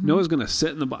 Mm-hmm. Noah's going to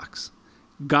sit in the box.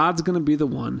 God's going to be the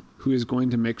one who is going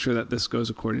to make sure that this goes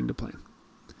according to plan.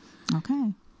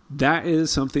 Okay. That is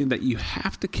something that you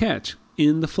have to catch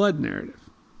in the flood narrative.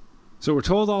 So we're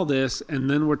told all this, and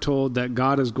then we're told that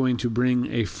God is going to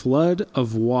bring a flood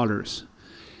of waters.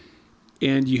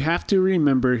 And you have to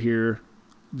remember here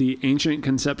the ancient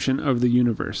conception of the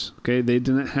universe. Okay, they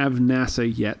didn't have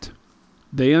NASA yet.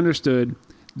 They understood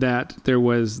that there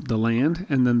was the land,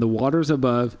 and then the waters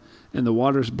above, and the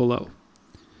waters below.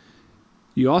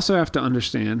 You also have to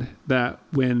understand that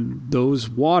when those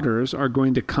waters are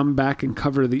going to come back and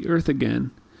cover the earth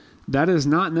again, that is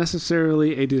not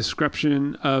necessarily a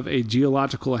description of a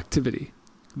geological activity.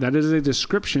 That is a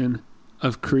description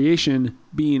of creation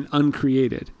being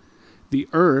uncreated. The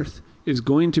earth is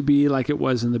going to be like it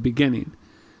was in the beginning.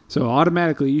 So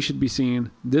automatically you should be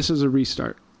seeing this is a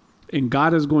restart. And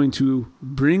God is going to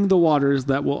bring the waters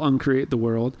that will uncreate the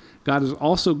world. God is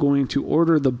also going to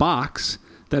order the box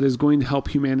that is going to help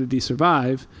humanity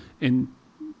survive and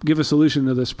give a solution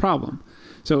to this problem.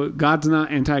 So God's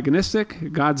not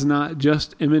antagonistic. God's not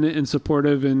just imminent and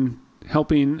supportive and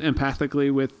helping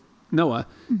empathically with Noah.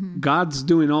 Mm-hmm. God's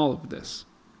doing all of this.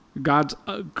 God's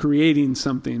creating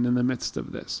something in the midst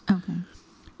of this.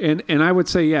 Okay. And I would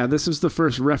say, yeah, this is the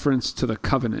first reference to the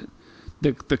covenant.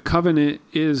 The covenant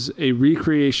is a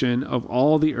recreation of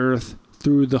all the earth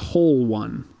through the whole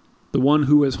one, the one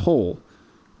who is whole,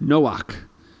 Noach.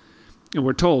 And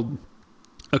we're told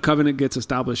a covenant gets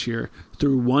established here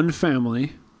through one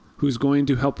family who's going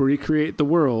to help recreate the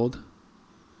world,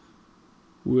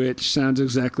 which sounds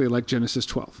exactly like Genesis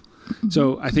 12. Mm-hmm.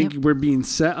 So I think we're being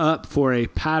set up for a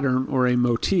pattern or a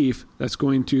motif that's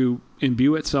going to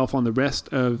imbue itself on the rest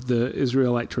of the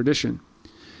Israelite tradition.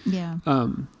 Yeah.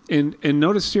 And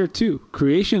notice here too,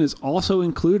 creation is also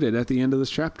included at the end of this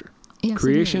chapter. Yes,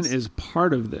 creation is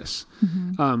part of this.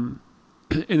 Mm-hmm.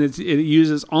 And it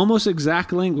uses almost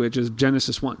exact language as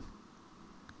Genesis 1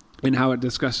 and how it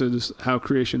discusses how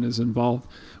creation is involved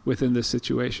within this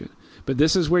situation. But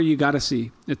this is where you got to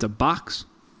see it's a box,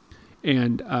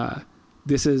 and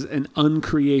this is an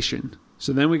uncreation.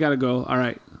 So then we got to go, all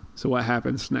right, so what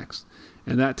happens next?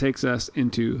 And that takes us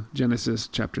into Genesis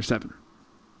chapter 7.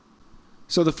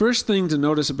 So the first thing to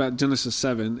notice about Genesis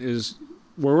 7 is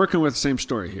we're working with the same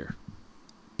story here,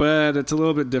 but it's a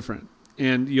little bit different.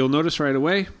 And you'll notice right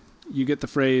away, you get the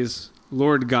phrase,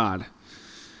 Lord God.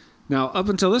 Now, up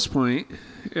until this point,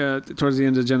 towards the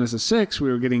end of Genesis 6, we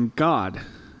were getting God,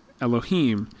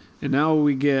 Elohim. And now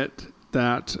we get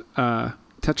that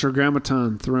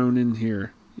tetragrammaton thrown in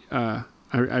here. I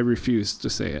refuse to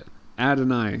say it.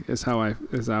 Adonai is how I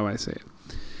say it.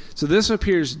 So this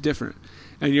appears different.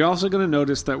 And you're also going to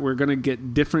notice that we're going to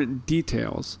get different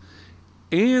details.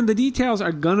 And the details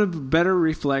are going to better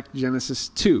reflect Genesis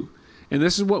 2. And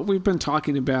this is what we've been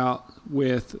talking about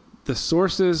with the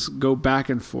sources go back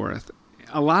and forth.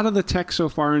 A lot of the text so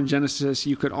far in Genesis,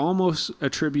 you could almost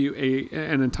attribute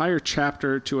an entire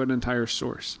chapter to an entire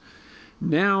source.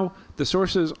 Now, the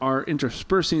sources are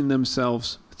interspersing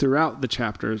themselves throughout the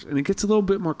chapters, and it gets a little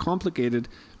bit more complicated.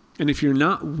 And if you're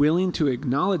not willing to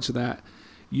acknowledge that,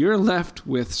 you're left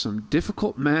with some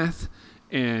difficult math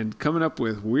and coming up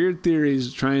with weird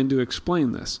theories trying to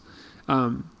explain this.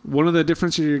 One of the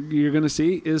differences you're going to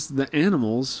see is the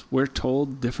animals we're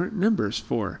told different numbers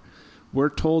for. We're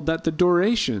told that the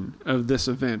duration of this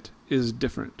event is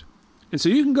different. And so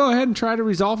you can go ahead and try to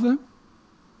resolve them.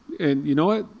 And you know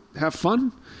what? Have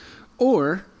fun.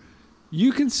 Or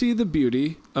you can see the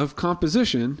beauty of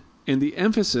composition and the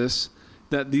emphasis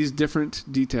that these different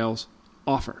details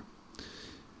offer.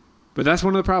 But that's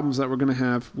one of the problems that we're going to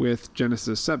have with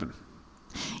Genesis 7.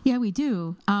 Yeah, we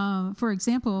do. For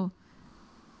example,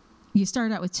 you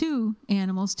start out with 2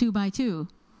 animals, 2 by 2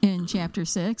 in chapter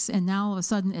 6, and now all of a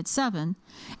sudden it's 7.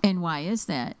 And why is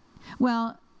that?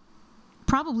 Well,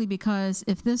 probably because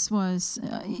if this was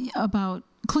about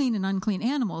clean and unclean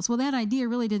animals, well, that idea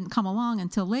really didn't come along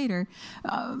until later.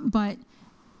 But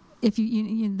if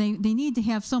they need to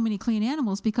have so many clean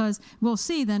animals because we'll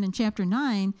see then in chapter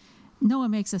 9, Noah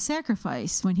makes a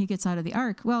sacrifice when he gets out of the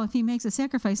ark. Well, if he makes a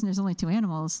sacrifice and there's only 2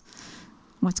 animals,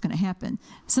 what's going to happen?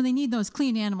 So they need those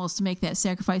clean animals to make that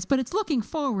sacrifice. But it's looking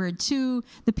forward to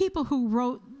the people who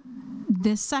wrote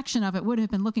this section of it would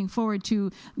have been looking forward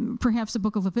to perhaps the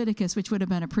book of Leviticus, which would have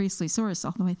been a priestly source,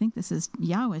 although I think this is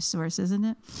Yahweh's source, isn't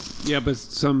it? Yeah, but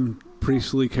some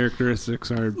priestly characteristics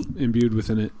are imbued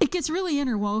within it. It gets really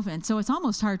interwoven, so it's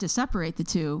almost hard to separate the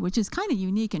two, which is kind of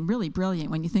unique and really brilliant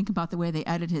when you think about the way they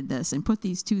edited this and put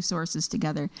these two sources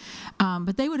together.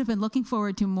 But they would have been looking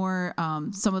forward to more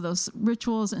some of those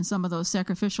rituals and some of those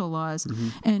sacrificial laws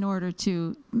in order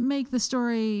to make the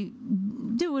story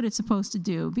do what it's supposed to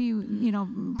do,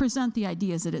 present the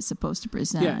ideas that it's supposed to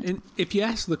present. Yeah, and if you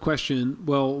ask the question,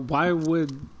 well, why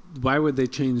would they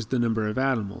change the number of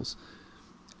animals?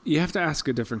 You have to ask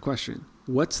a different question.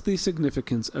 What's the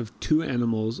significance of 2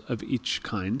 animals of each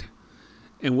kind?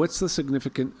 And what's the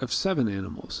significance of 7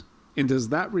 animals? And does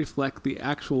that reflect the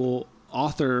actual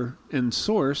author and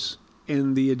source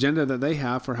and the agenda that they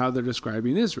have for how they're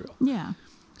describing Israel? Yeah.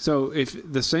 So if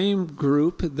the same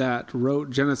group that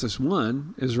wrote Genesis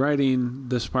 1 is writing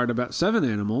this part about 7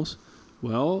 animals,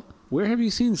 well, where have you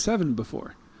seen 7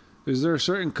 before? Is there a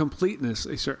certain completeness,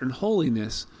 a certain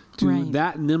holiness to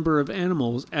that number of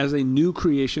animals as a new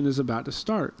creation is about to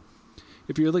start?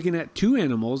 If you're looking at 2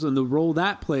 animals and the role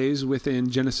that plays within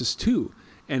Genesis 2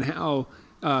 and how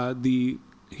the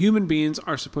human beings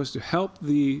are supposed to help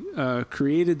the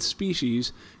created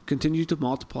species continue to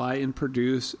multiply and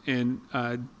produce and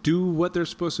do what they're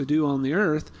supposed to do on the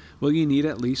earth, well, you need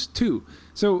at least 2.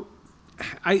 So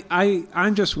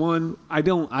I'm just one. I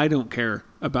don't care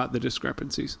about the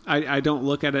discrepancies. I don't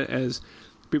look at it as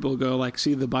people go like,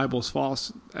 see, the Bible's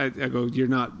false. I go, you're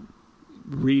not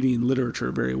reading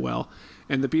literature very well.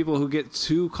 And the people who get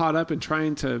too caught up in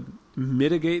trying to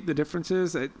mitigate the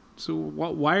differences, so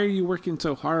why are you working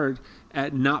so hard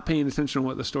at not paying attention to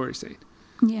what the story's saying?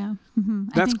 Yeah. Mm-hmm.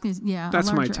 I think there's that's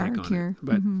a my larger take arc on here. it.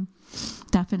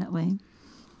 But Definitely.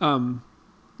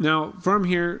 Now from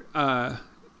here,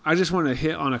 I just want to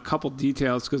hit on a couple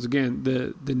details because, again,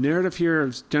 the narrative here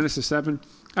of Genesis 7,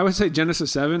 I would say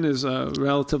Genesis 7 is a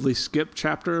relatively skipped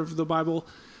chapter of the Bible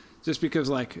just because,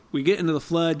 like, we get into the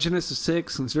flood, Genesis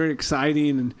 6, and it's very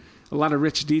exciting and a lot of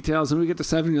rich details, and we get to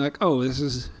 7, and you're like, oh,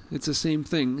 it's the same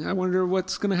thing. I wonder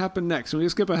what's going to happen next. And we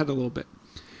skip ahead a little bit.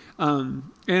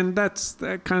 And that's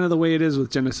kind of the way it is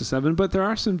with Genesis 7, but there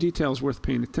are some details worth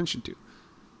paying attention to.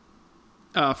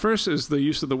 First is the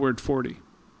use of the word 40.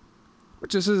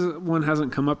 Which this one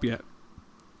hasn't come up yet.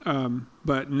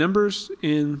 But numbers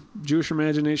in Jewish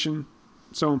imagination,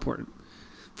 so important.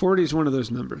 40 is one of those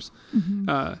numbers.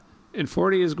 Mm-hmm. And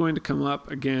 40 is going to come up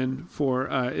again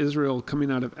for Israel coming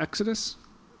out of Exodus,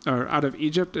 or out of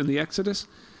Egypt in the Exodus.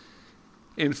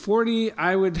 And 40,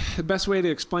 the best way to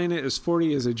explain it is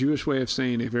 40 is a Jewish way of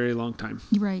saying a very long time.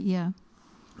 Right, yeah.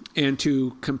 And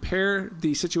to compare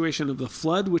the situation of the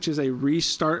flood, which is a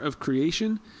restart of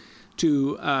creation,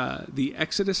 to the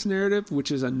Exodus narrative,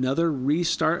 which is another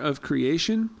restart of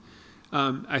creation,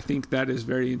 I think that is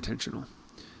very intentional.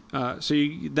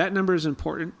 That number is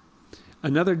important.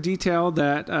 Another detail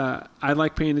that I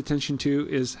like paying attention to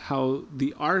is how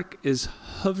the ark is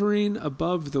hovering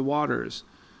above the waters.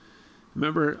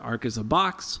 Remember, ark is a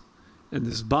box, and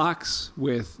this box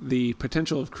with the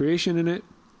potential of creation in it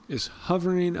is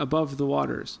hovering above the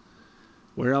waters.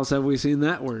 Where else have we seen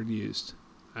that word used?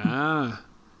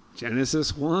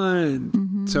 Genesis 1.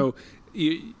 Mm-hmm. So,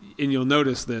 you'll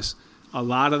notice this. A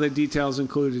lot of the details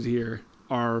included here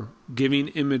are giving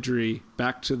imagery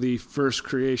back to the first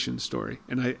creation story.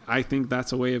 And I think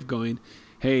that's a way of going,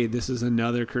 hey, this is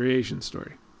another creation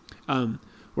story.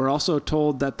 We're also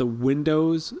told that the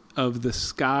windows of the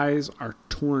skies are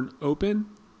torn open.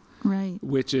 Right.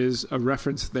 Which is a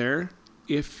reference there.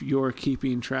 If you're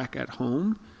keeping track at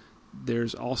home,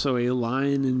 there's also a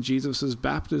line in Jesus'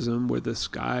 baptism where the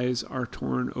skies are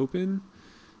torn open.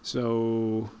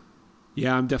 So,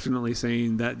 yeah, I'm definitely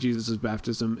saying that Jesus'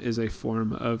 baptism is a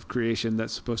form of creation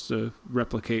that's supposed to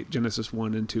replicate Genesis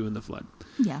 1 and 2 in the flood.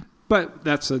 Yeah. But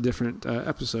that's a different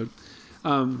episode.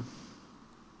 And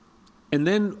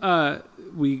then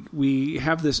we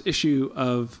have this issue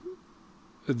of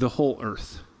the whole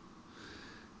earth.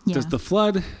 Yeah. Does the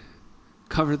flood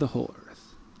cover the whole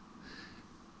earth?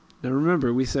 Now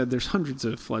remember, we said there's hundreds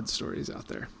of flood stories out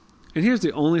there. And here's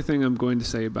the only thing I'm going to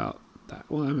say about that.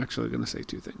 Well, I'm actually going to say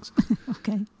 2 things.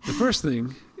 Okay. The first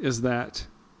thing is that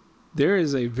there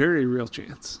is a very real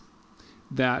chance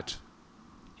that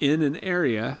in an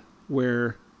area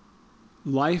where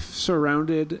life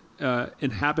surrounded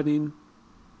inhabiting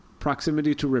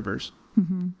proximity to rivers,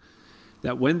 mm-hmm.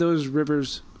 that when those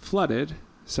rivers flooded,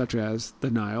 such as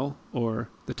the Nile or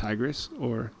the Tigris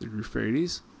or the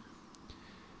Euphrates,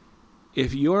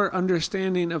 if your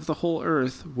understanding of the whole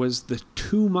earth was the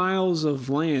 2 miles of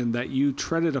land that you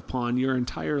treaded upon your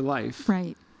entire life,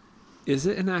 right, is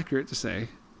it inaccurate to say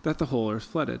that the whole earth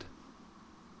flooded?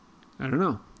 I don't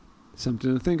know.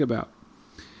 Something to think about.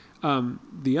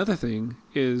 The other thing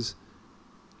is,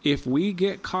 if we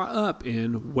get caught up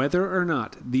in whether or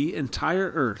not the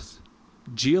entire earth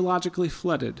geologically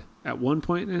flooded at one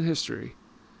point in history,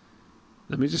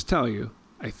 let me just tell you,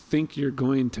 I think you're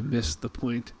going to miss the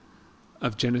point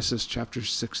of Genesis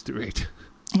chapters 6 through 8.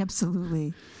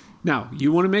 Absolutely. Now,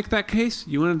 you want to make that case?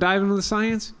 You want to dive into the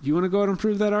science? You want to go out and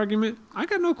prove that argument? I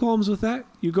got no qualms with that.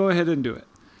 You go ahead and do it.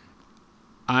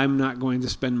 I'm not going to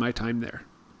spend my time there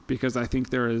because I think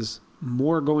there is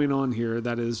more going on here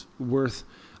that is worth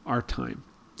our time.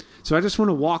 So I just want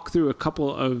to walk through a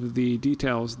couple of the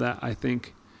details that I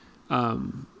think are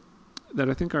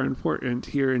important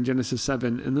here in Genesis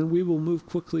 7, and then we will move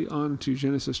quickly on to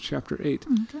Genesis chapter 8.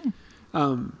 Okay.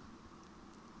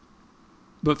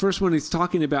 But first, when he's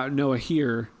talking about Noah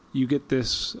here, you get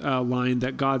this line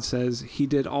that God says, he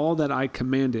did all that I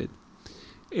commanded.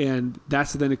 And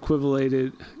that's then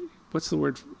equivalated. What's the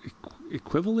word?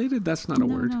 Equivalated? That's not a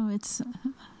word. No, it's...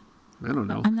 I don't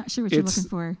know. I'm not sure what you're looking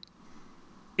for.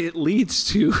 It leads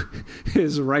to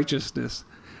his righteousness.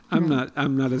 I'm not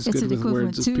as good with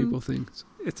words as people think.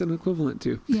 It's an equivalent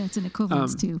to. Yeah, it's an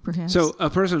equivalence to, perhaps. So a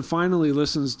person finally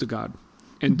listens to God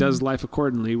and does life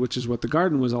accordingly, which is what the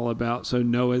garden was all about. So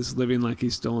Noah's living like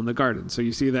he's still in the garden. So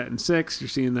you see that in 6. You're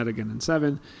seeing that again in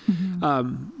 7.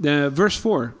 Verse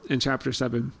 4 in chapter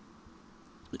 7,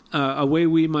 a way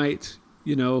we might,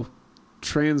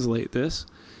 translate this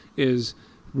is,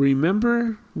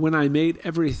 remember when I made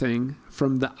everything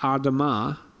from the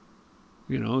Adamah,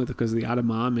 because the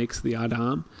Adamah makes the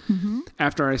Adam.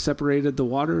 After I separated the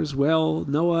waters, well,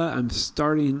 Noah, I'm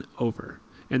starting over.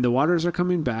 And the waters are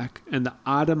coming back, and the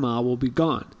Adamah will be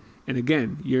gone. And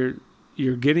again,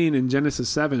 you're getting in Genesis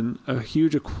 7 a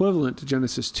huge equivalent to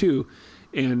Genesis 2,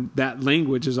 and that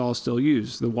language is all still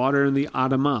used, the water and the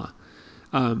Adamah.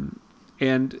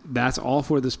 And that's all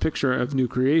for this picture of new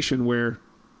creation where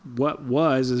what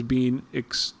was is being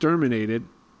exterminated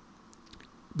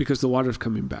because the water's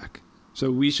coming back.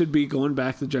 So we should be going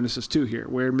back to Genesis 2 here,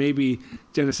 where maybe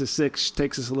Genesis 6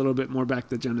 takes us a little bit more back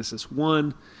to Genesis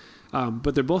 1.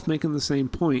 But they're both making the same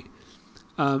point.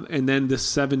 And then the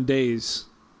 7 days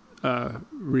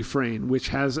refrain, which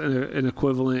has an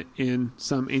equivalent in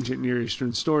some ancient Near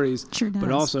Eastern stories. Sure does.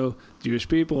 But also, Jewish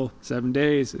people, 7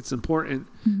 days, it's important.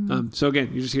 So again,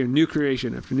 you just hear new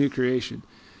creation after new creation.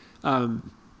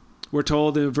 We're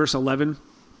told in verse 11,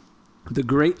 the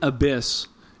great abyss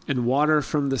and water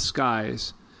from the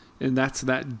skies, and that's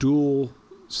that dual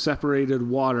separated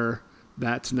water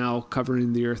that's now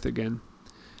covering the earth again.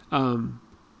 And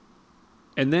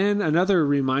then another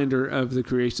reminder of the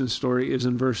creation story is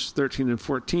in verse 13 and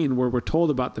 14, where we're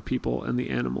told about the people and the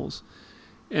animals.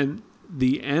 And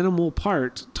the animal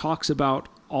part talks about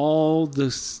all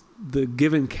the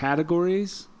given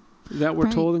categories that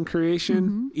we're told in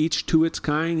creation, each to its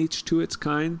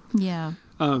kind. Yeah.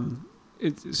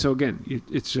 So again,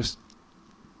 it's just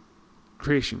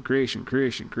creation.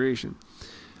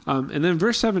 And then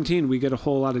verse 17, we get a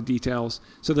whole lot of details.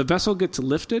 So the vessel gets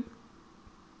lifted.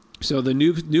 So the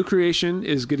new creation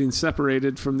is getting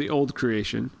separated from the old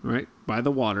creation, right, by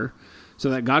the water, so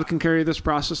that God can carry this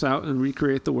process out and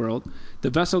recreate the world. The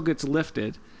vessel gets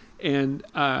lifted, and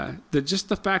just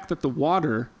the fact that the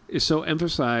water is so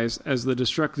emphasized as the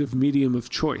destructive medium of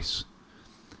choice.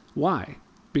 Why?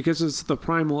 Because it's the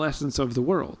primal essence of the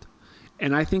world.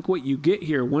 And I think what you get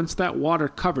here, once that water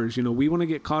covers, we want to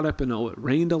get caught up in, it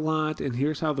rained a lot, and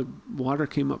here's how the water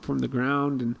came up from the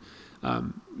ground, and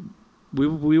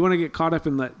we want to get caught up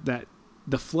in that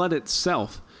the flood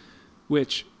itself,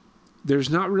 which there's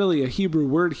not really a Hebrew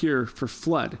word here for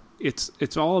flood.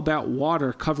 It's all about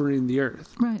water covering the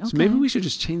earth. Right. Okay. So maybe we should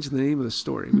just change the name of the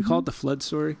story. We call it the flood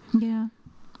story. Yeah.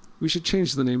 We should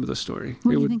change the name of the story.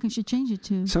 What do you think we should change it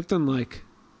to? Something like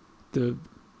the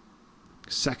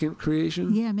second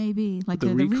creation. Yeah, maybe like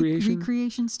the recreation.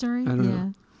 Recreation story. I don't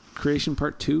know. Creation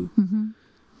part 2.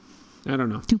 I don't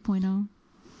know. 2.0.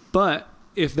 But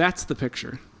if that's the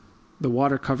picture, the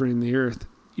water covering the earth,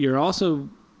 you're also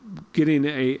getting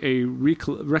a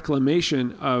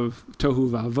reclamation of tohu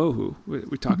vavohu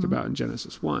we talked about in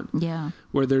Genesis 1. Yeah.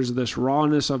 Where there's this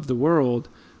rawness of the world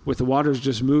with the waters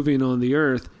just moving on the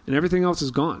earth and everything else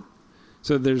is gone.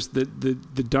 So there's the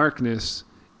darkness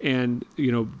and,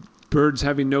 birds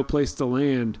having no place to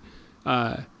land.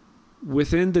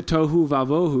 Within the tohu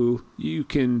vavohu, you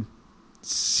can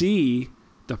see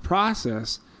the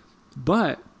process,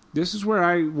 but this is where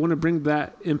I want to bring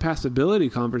that impassibility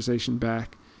conversation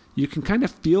back. You can kind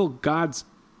of feel God's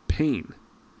pain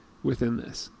within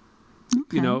this.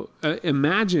 Okay. You know,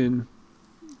 imagine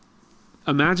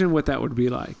what that would be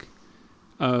like,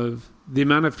 of the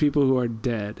amount of people who are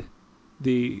dead,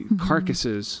 the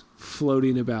carcasses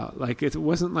floating about. Like, it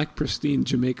wasn't like pristine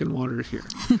Jamaican water here.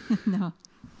 No.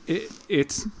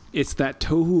 It's that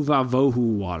tohu vavohu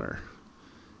water.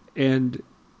 And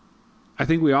I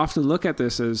think we often look at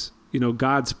this as, you know,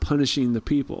 God's punishing the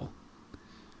people.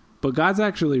 But God's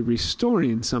actually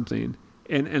restoring something.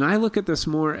 And I look at this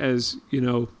more as, you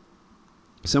know,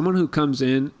 someone who comes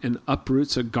in and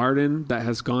uproots a garden that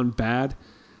has gone bad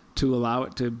to allow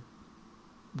it to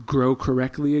grow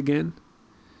correctly again.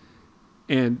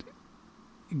 And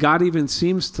God even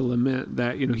seems to lament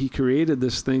that, you know, he created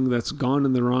this thing that's gone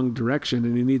in the wrong direction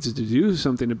and he needs to do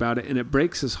something about it. And it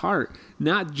breaks his heart.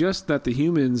 Not just that the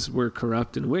humans were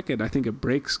corrupt and wicked. I think it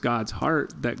breaks God's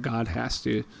heart that God has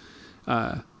to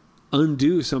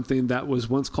undo something that was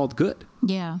once called good.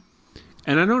 Yeah.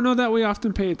 And I don't know that we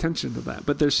often pay attention to that,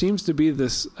 but there seems to be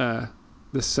this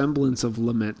semblance of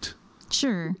lament.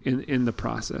 Sure. In the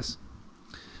process.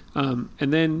 And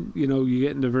then, you know, you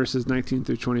get into verses 19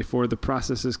 through 24, the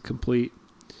process is complete.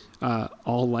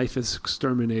 All life is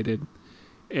exterminated.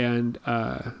 And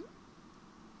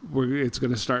it's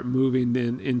going to start moving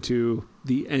into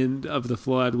the end of the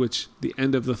flood, which the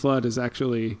end of the flood is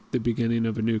actually the beginning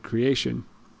of a new creation.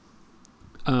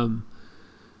 And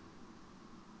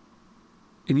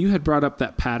you had brought up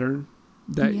that pattern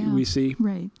that we see.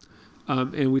 Right.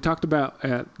 And we talked about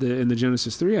in the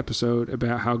Genesis 3 episode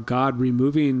about how God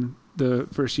removing the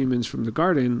first humans from the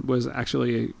garden was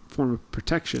actually a form of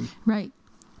protection. Right.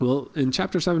 Well, in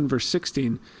chapter 7, verse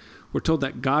 16, we're told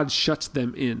that God shuts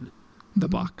them in the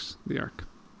box, the ark,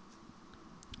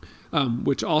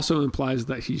 which also implies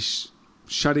that he's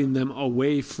shutting them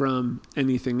away from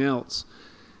anything else.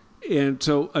 And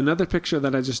so another picture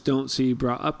that I just don't see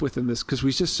brought up within this, because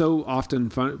we just so often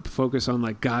focus on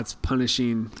like God's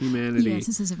punishing humanity. Yes,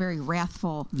 this is a very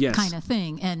wrathful kind of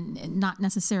thing, and not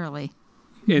necessarily.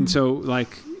 And so,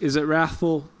 like, is it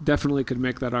wrathful? Definitely could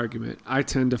make that argument. I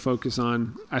tend to focus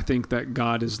on, I think that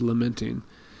God is lamenting.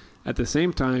 At the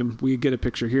same time, we get a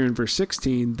picture here in verse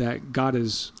 16 that God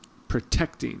is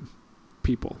protecting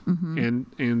people and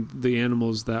the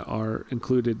animals that are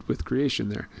included with creation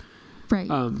there. Right.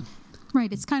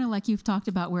 Right. It's kind of like you've talked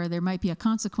about where there might be a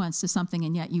consequence to something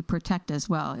and yet you protect as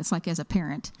well. It's like as a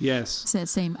parent. Yes. It's that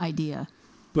same idea.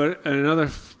 But another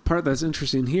part that's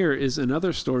interesting here is in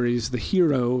other stories, the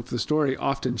hero of the story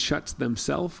often shuts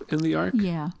themselves in the ark.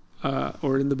 Yeah.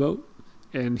 Or in the boat.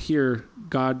 And here,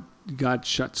 God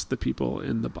shuts the people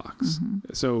in the box.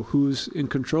 So who's in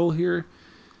control here?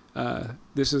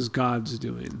 This is God's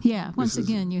doing. Yeah. Once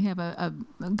again, you have a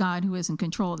God who is in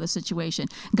control of the situation.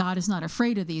 God is not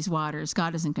afraid of these waters.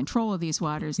 God is in control of these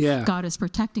waters. Yeah. God is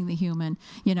protecting the human,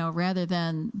 rather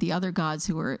than the other gods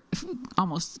who are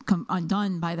almost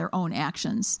undone by their own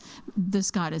actions.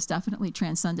 This God is definitely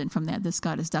transcendent from that. This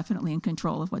God is definitely in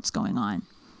control of what's going on.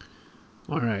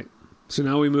 All right. So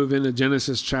now we move into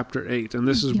Genesis chapter 8, and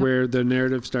this is where the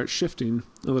narrative starts shifting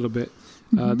a little bit.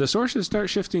 The sources start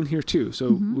shifting here too. So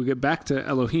we get back to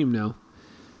Elohim now.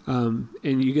 And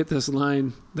you get this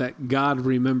line that God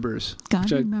remembers.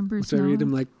 God remembers. I read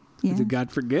him like, did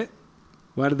God forget?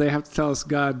 Why do they have to tell us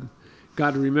God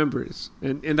remembers?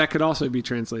 And that could also be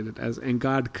translated as, and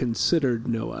God considered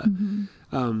Noah.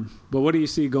 But what do you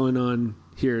see going on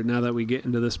here now that we get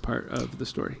into this part of the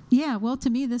story? Yeah, well, to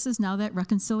me, this is now that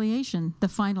reconciliation, the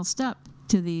final step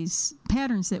to these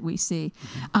patterns that we see,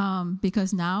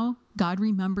 because now God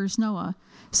remembers Noah.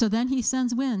 So then he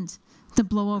sends wind to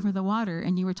blow over the water.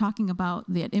 And you were talking about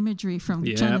that imagery from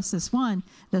Genesis 1.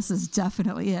 This is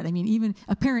definitely it. I mean, even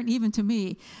apparent even to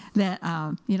me that,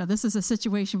 this is a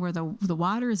situation where the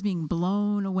water is being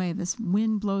blown away. This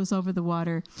wind blows over the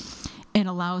water and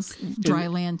allows dry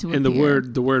land to appear.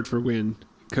 And the word for wind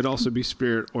could also be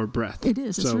spirit or breath. It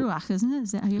is. It's ruach, isn't it?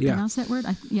 Is that how you pronounce that word?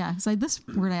 So this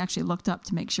word I actually looked up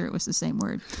to make sure it was the same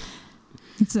word.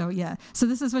 So, So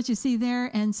this is what you see there.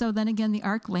 And so then again, the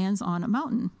ark lands on a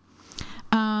mountain.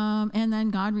 And then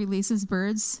God releases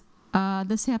birds.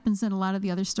 This happens in a lot of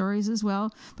the other stories as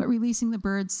well. But releasing the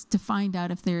birds to find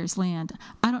out if there's land.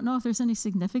 I don't know if there's any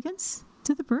significance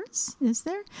to the birds. Is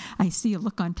there? I see a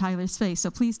look on Tyler's face. So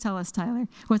please tell us, Tyler,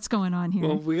 what's going on here?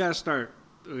 Well, we got to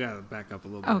back up a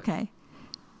little bit. Okay.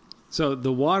 So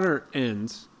the water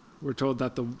ends. We're told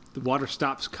that the water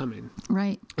stops coming.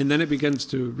 Right. And then it begins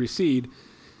to recede.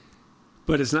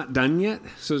 But it's not done yet.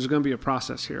 So there's going to be a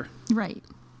process here. Right.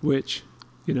 Which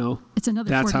it's another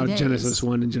that's 40 how days. Genesis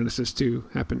 1 and Genesis 2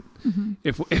 happen. Mm-hmm.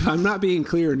 If I'm not being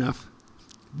clear enough,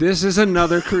 this is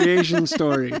another creation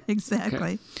story. Exactly.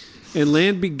 Okay. And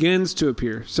land begins to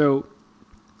appear. So,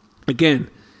 again,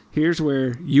 here's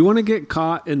where you want to get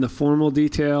caught in the formal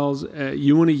details.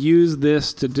 You want to use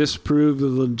this to disprove the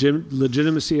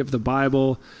legitimacy of the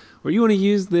Bible, or you want to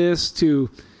use this to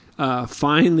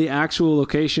find the actual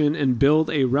location and build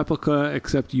a replica,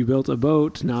 except you built a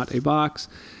boat, not a box.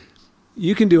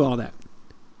 You can do all that.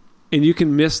 And you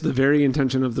can miss the very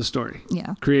intention of the story.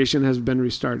 Yeah. Creation has been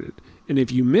restarted. And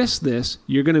if you miss this,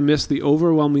 you're going to miss the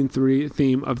overwhelming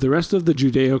theme of the rest of the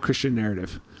Judeo-Christian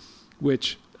narrative,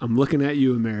 which I'm looking at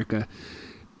you, America.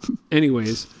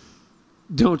 Anyways,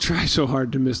 don't try so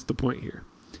hard to miss the point here.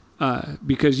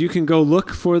 Because you can go look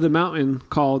for the mountain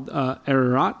called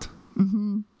Ararat.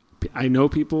 Mm-hmm. I know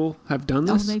people have done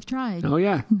this. Oh, they've tried. Oh,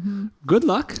 yeah. Mm-hmm. Good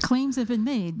luck. Claims have been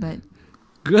made, but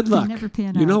good luck. they never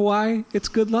pan You out. know why it's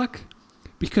good luck?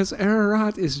 Because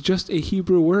Ararat is just a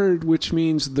Hebrew word which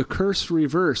means the curse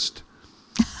reversed.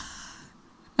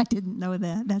 I didn't know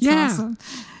that. That's Yeah. awesome.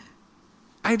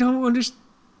 I don't understand.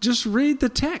 Just read the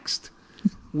text.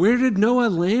 Where did Noah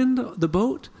land the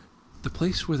boat? The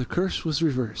place where the curse was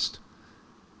reversed.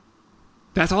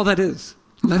 That's all that is.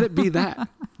 Let it be that.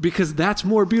 Because that's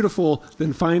more beautiful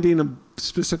than finding a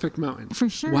specific mountain. For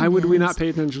sure. Why it would we is. not pay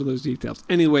attention to those details?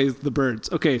 Anyways, the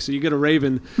birds. Okay, so you get a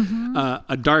raven,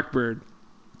 a dark bird.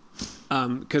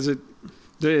 Because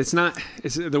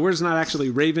the word's not actually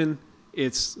raven.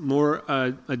 It's more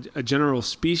a general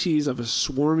species of a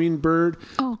swarming bird.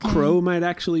 Okay. Crow might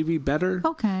actually be better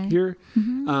here.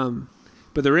 Mm-hmm.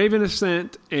 But the raven is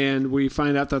sent, and we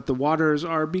find out that the waters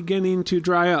are beginning to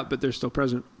dry up, but they're still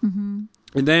present. Mm-hmm.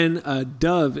 And then a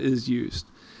dove is used.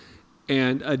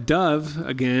 And a dove,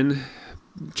 again,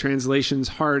 translations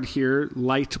hard here,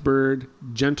 light bird,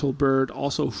 gentle bird,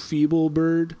 also feeble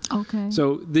bird. Okay.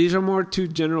 So these are more two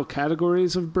general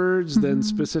categories of birds than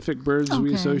specific birds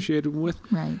we associate them with.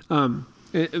 Right.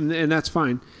 And that's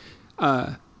fine.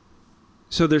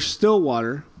 So there's still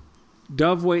water.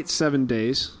 Dove waits 7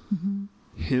 days. Mm-hmm.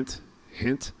 Hint,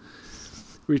 hint.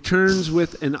 Returns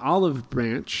with an olive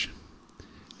branch.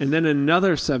 And then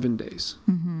another 7 days.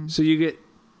 Mm-hmm. So you get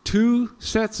 2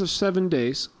 sets of 7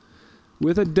 days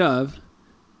with a dove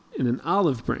and an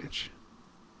olive branch.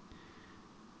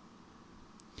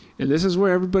 And this is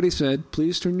where everybody said,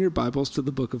 please turn your Bibles to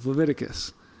the book of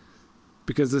Leviticus.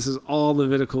 Because this is all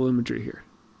Levitical imagery here.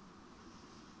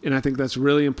 And I think that's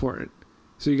really important.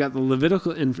 So you got the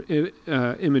Levitical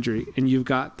imagery, and you've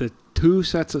got the 2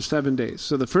 sets of 7 days.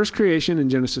 So the first creation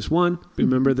in Genesis 1,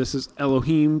 remember this is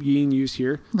Elohim being used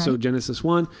here. Right. So Genesis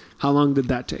 1, how long did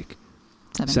that take?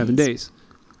 7 days.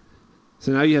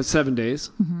 So now you have 7 days.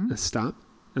 Let's stop.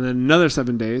 And then another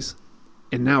 7 days.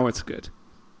 And now it's good.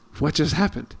 What just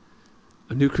happened?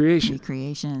 A new creation. New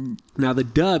creation. Now the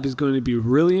dove is going to be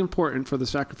really important for the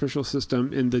sacrificial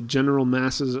system in the general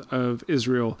masses of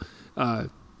Israel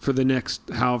for the next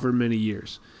however many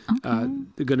years. Okay.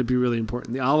 They're going to be really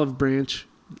important. The olive branch,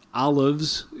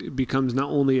 olives, becomes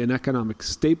not only an economic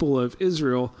staple of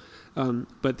Israel,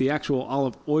 but the actual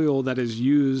olive oil that is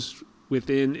used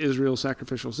within Israel's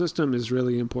sacrificial system is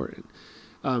really important.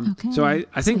 So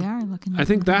I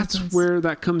think that's where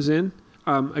that comes in.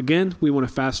 Again, we want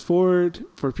to fast forward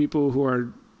for people who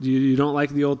are, you don't like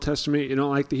the Old Testament, you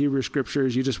don't like the Hebrew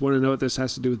Scriptures, you just want to know what this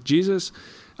has to do with Jesus.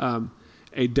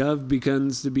 A dove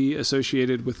begins to be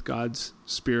associated with God's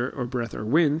spirit or breath or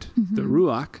wind, the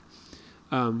Ruach,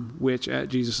 which at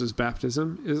Jesus'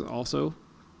 baptism is also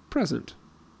present.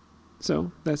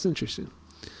 So that's interesting.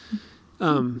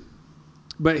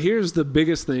 But here's the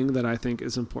biggest thing that I think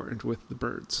is important with the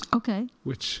birds. Okay.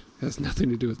 Which has nothing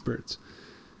to do with birds.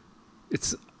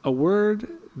 It's a word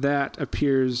that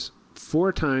appears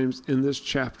 4 times in this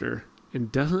chapter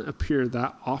and doesn't appear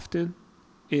that often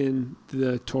in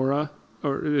the Torah,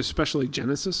 or especially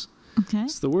Genesis. Okay.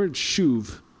 It's the word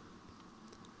shuv,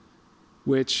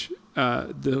 which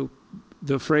the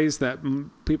phrase that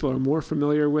people are more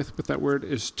familiar with that word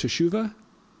is teshuva.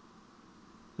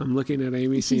 I'm looking at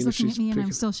Amy, seeing if she's looking she's at me, and picking.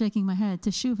 I'm still shaking my head.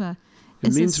 Teshuva.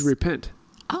 It means repent.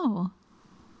 Oh.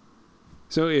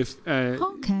 So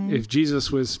if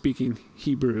Jesus was speaking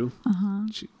Hebrew,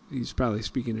 he's probably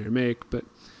speaking Aramaic, but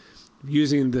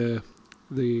using the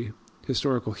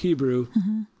historical Hebrew,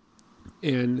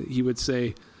 and he would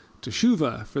say,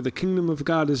 Teshuva, for the kingdom of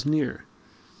God is near.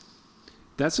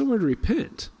 That's the word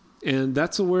repent. And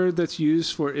that's a word that's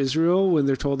used for Israel when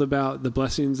they're told about the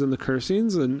blessings and the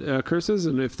curses,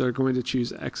 and if they're going to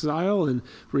choose exile, and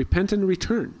repent and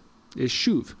return is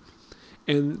shuv.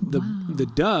 And the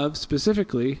dove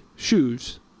specifically,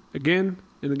 shuvs, again,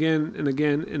 and again and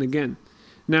again and again.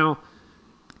 Now,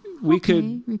 we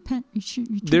could repent.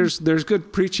 There's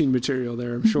good preaching material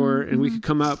there, I'm sure, and we could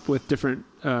come up with different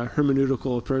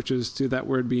hermeneutical approaches to that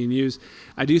word being used.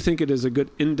 I do think it is a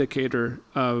good indicator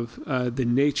of the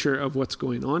nature of what's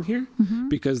going on here,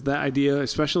 because that idea,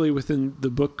 especially within the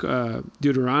book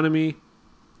Deuteronomy,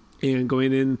 and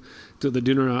going into the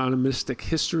Deuteronomistic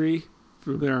history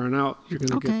from there on out,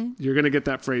 you're gonna get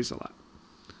that phrase a lot.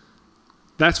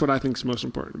 That's what I think is most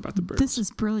important about the birds. This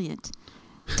is brilliant,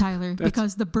 Tyler,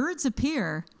 because the birds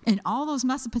appear in all those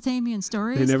Mesopotamian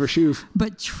stories. They never shove.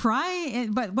 But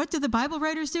what do the Bible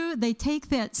writers do? They take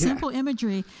that simple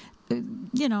imagery,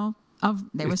 of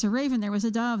there was a raven, there was a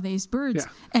dove, these birds,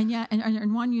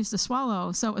 and one used a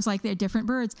swallow, so it was like they're different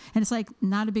birds, and it's like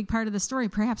not a big part of the story,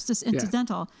 perhaps just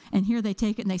incidental. And here they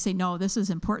take it and they say, no, this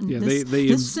is important.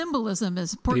 This symbolism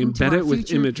is important. They embed to our it with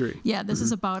future. imagery. Yeah, this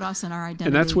is about us and our identity.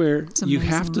 And that's where you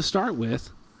have to start with.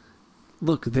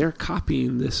 Look, they're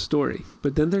copying this story,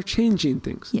 but then they're changing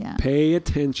things. Yeah. Pay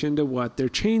attention to what they're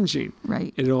changing.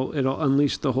 Right. It'll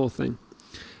unleash the whole thing.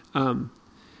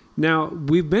 Now,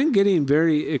 we've been getting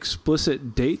very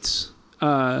explicit dates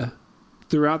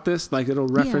throughout this. Like, it'll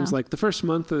reference like the first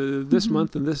month, this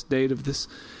month, and this date of this.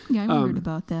 Yeah, I wondered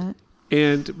about that.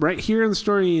 And right here in the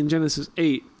story in Genesis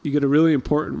 8, you get a really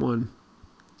important one.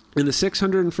 In the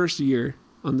 601st year,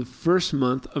 on the first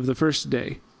month of the first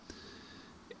day.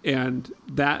 And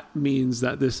that means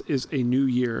that this is a new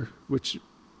year, which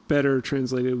better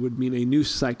translated would mean a new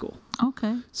cycle.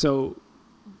 Okay. So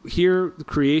here,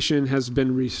 creation has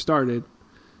been restarted.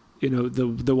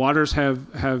 The waters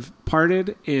have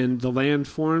parted and the land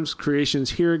forms. Creation's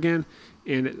here again.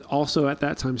 And it also at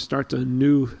that time starts a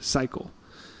new cycle.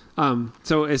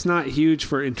 So it's not huge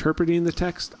for interpreting the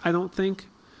text, I don't think.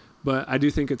 But I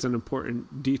do think it's an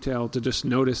important detail to just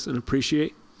notice and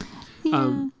appreciate.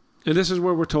 Yeah. And this is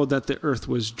where we're told that the earth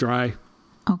was dry.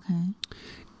 Okay.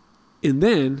 And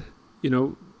then,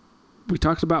 we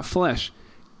talked about flesh.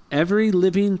 Every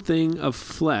living thing of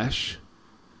flesh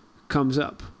comes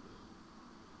up.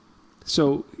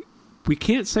 So we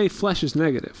can't say flesh is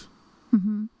negative.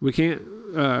 Mm-hmm. We can't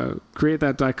create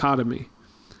that dichotomy.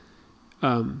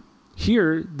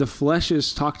 Here, the flesh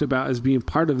is talked about as being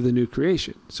part of the new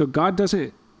creation. So God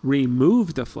doesn't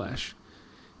remove the flesh.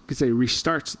 You could say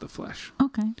restarts the flesh.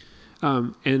 Okay.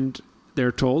 And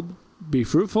they're told, be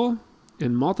fruitful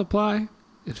and multiply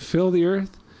and fill the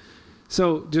earth.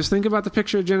 So just think about the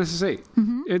picture of Genesis 8.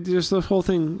 Mm-hmm. Just the whole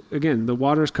thing, again, the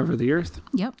waters cover the earth.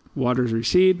 Yep. Waters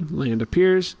recede, land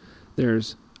appears.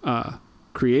 There's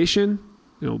creation.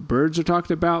 Birds are talked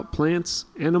about, plants,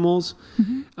 animals.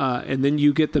 Mm-hmm. And then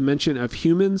you get the mention of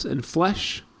humans and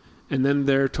flesh. And then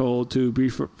they're told to be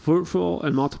fruitful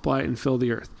and multiply and fill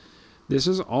the earth. This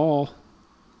is all...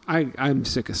 I'm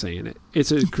sick of saying it.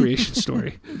 It's a creation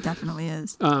story. It definitely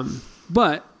is.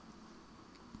 But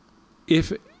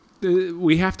if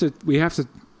we have to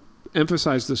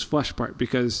emphasize this flesh part,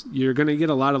 because you're going to get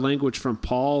a lot of language from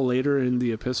Paul later in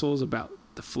the epistles about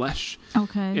the flesh.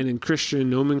 Okay. And in Christian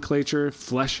nomenclature,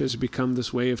 flesh has become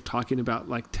this way of talking about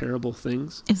like terrible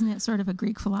things. Isn't it sort of a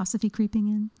Greek philosophy creeping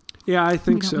in? Yeah, I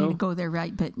think so. We don't need to go there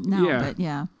right, but no, but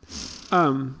yeah.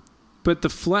 But the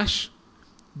flesh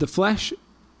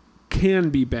can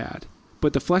be bad,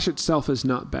 but the flesh itself is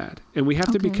not bad. And we have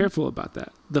to be careful about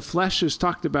that. The flesh is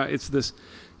talked about. It's this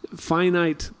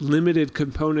finite, limited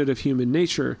component of human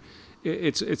nature.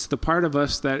 It's the part of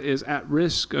us that is at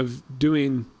risk of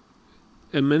doing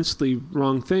immensely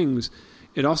wrong things.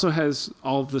 It also has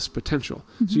all of this potential.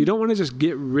 Mm-hmm. So you don't want to just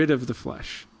get rid of the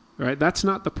flesh, right? That's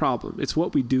not the problem. It's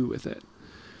what we do with it.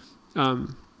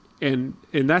 And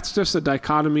that's just a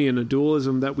dichotomy and a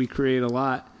dualism that we create a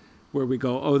lot, where we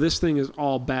go, oh, this thing is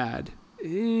all bad.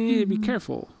 Be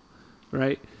careful,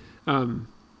 right?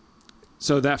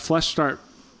 So that flesh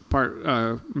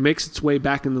part makes its way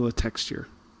back into the texture.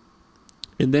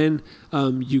 And then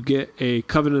you get a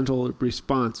covenantal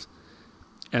response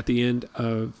at the end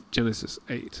of Genesis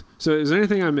 8. So is there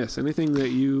anything I missed? Anything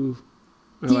that you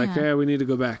are like, hey, we need to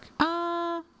go back?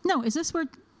 No, is this where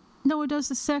Noah does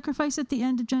the sacrifice at the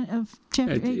end of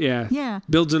chapter 8? Yeah.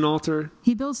 Builds an altar.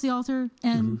 He builds the altar,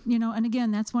 and, and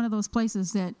again, that's one of those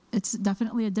places that it's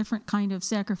definitely a different kind of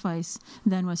sacrifice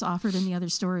than was offered in the other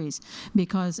stories,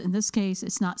 because in this case,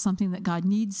 it's not something that God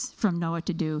needs from Noah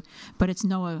to do, but it's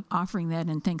Noah offering that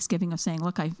in thanksgiving of saying,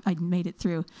 look, I made it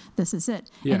through. This is it.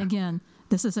 Yeah. And again,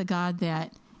 this is a God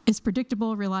that is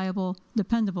predictable, reliable,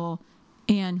 dependable,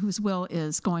 and whose will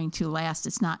is going to last.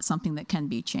 It's not something that can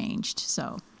be changed,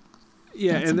 so...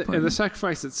 Yeah, and the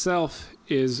sacrifice itself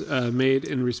is made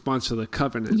in response to the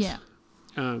covenant. Yeah.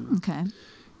 Okay.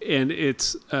 And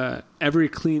it's every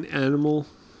clean animal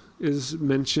is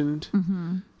mentioned.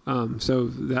 So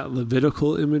that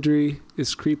Levitical imagery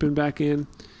is creeping back in.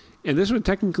 And this would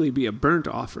technically be a burnt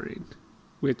offering,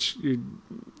 which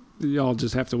y'all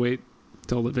just have to wait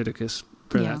till Leviticus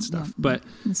for that stuff. Yeah. But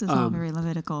this is all very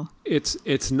Levitical.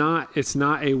 It's not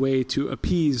a way to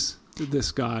appease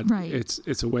this God. Right.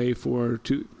 It's a way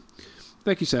to,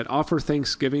 like you said, offer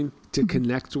thanksgiving, to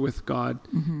connect with God,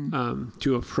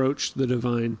 to approach the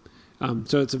divine.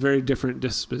 So it's a very different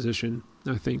disposition,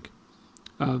 I think.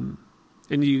 And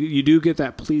you do get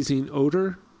that pleasing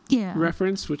odor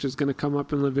reference, which is going to come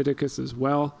up in Leviticus as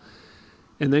well.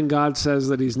 And then God says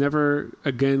that he's never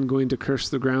again going to curse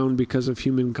the ground because of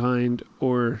humankind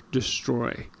or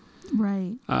destroy.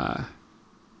 Right.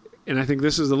 And I think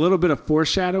this is a little bit of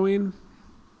foreshadowing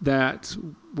that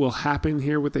will happen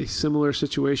here with a similar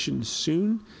situation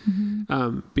soon.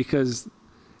 Because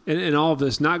in all of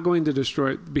this, not going to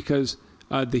destroy, because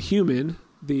the human,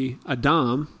 the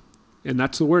Adam, and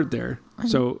that's the word there. Right.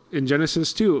 So in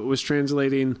Genesis 2, it was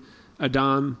translating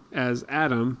Adam as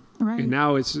Adam, and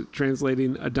now it's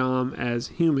translating Adam as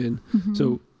human.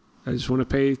 So I just want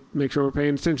to make sure we're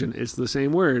paying attention. It's the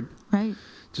same word. Right.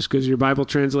 Just because your Bible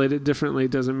translated it differently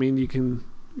doesn't mean you can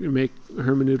make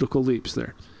hermeneutical leaps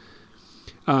there.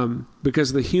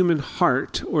 Because the human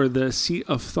heart, or the seat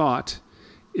of thought,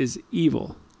 is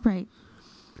evil. Right.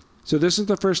 So this is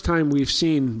the first time we've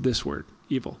seen this word,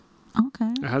 evil.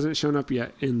 Okay. It hasn't shown up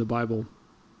yet in the Bible.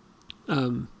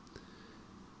 And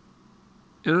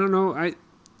I don't know,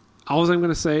 all I'm going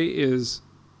to say is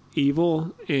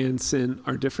evil and sin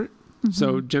are different.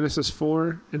 So Genesis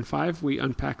 4 and 5, we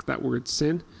unpack that word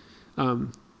sin.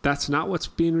 That's not what's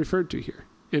being referred to here.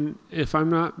 And if I'm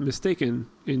not mistaken,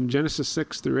 in Genesis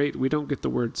 6 through 8, we don't get the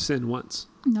word sin once.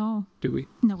 No. Do we?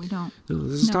 No, we don't. No,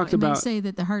 this is talked about. It may say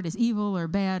that the heart is evil or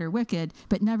bad or wicked,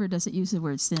 but never does it use the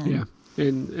word sin. Yeah.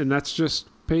 And that's just,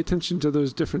 pay attention to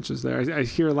those differences there. I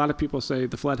hear a lot of people say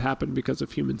the flood happened because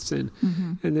of human sin,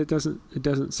 and it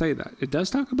doesn't say that. It does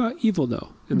talk about evil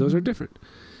though, and those are different.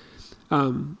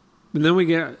 And then we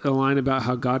get a line about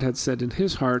how God had said in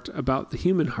his heart about the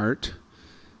human heart,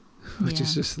 which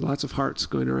is just lots of hearts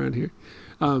going around here.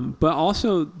 But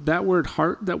also that word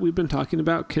heart that we've been talking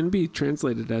about can be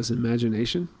translated as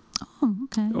imagination. Oh,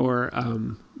 okay. Or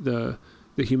the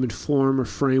human form or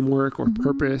framework or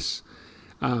purpose.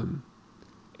 And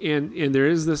there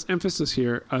is this emphasis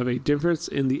here of a difference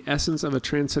in the essence of a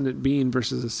transcendent being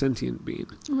versus a sentient being.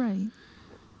 Right.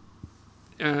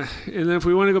 And then if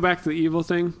we want to go back to the evil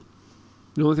thing,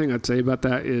 the only thing I'd say about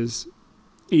that is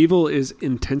evil is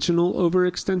intentional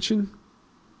overextension,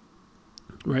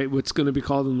 right? What's going to be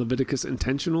called in Leviticus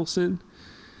intentional sin.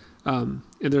 And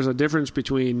there's a difference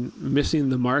between missing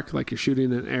the mark, like you're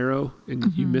shooting an arrow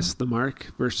and you miss the mark,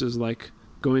 versus like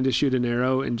going to shoot an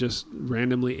arrow and just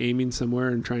randomly aiming somewhere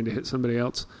and trying to hit somebody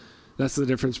else. That's the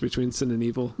difference between sin and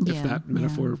evil, if that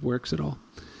metaphor works at all.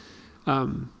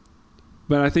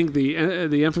 But I think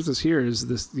the emphasis here is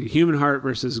the human heart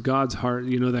versus God's heart,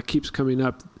 that keeps coming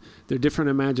up. They're different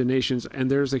imaginations, and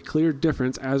there's a clear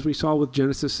difference, as we saw with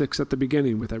Genesis 6 at the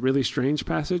beginning, with that really strange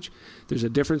passage. There's a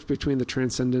difference between the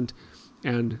transcendent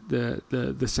and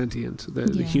the sentient,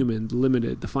 the human, the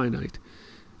limited, the finite.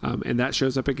 And that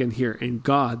shows up again here. And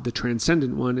God, the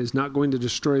transcendent one, is not going to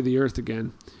destroy the earth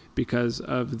again because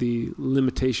of the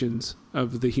limitations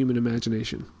of the human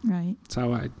imagination. Right. That's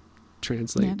how I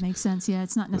translate. Yeah, it makes sense. Yeah,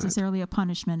 it's not necessarily a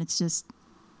punishment. It's just,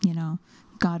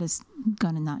 God is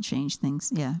going to not change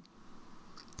things. Yeah.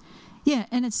 Yeah,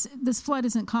 and this flood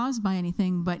isn't caused by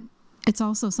anything, but it's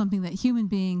also something that human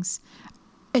beings,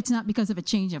 it's not because of a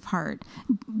change of heart.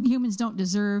 Humans don't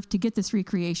deserve to get this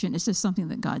recreation. It's just something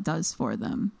that God does for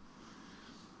them.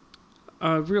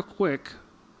 Real quick,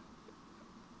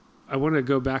 I want to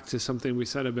go back to something we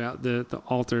said about the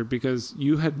altar, because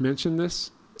you had mentioned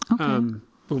this when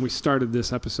we started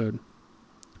this episode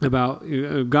about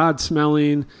God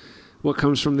smelling what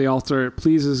comes from the altar. It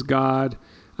pleases God.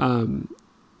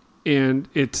 And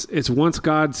it's once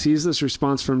God sees this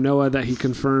response from Noah that he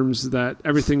confirms that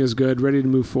everything is good, ready to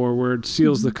move forward,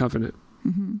 seals the covenant.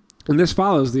 And this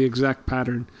follows the exact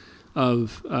pattern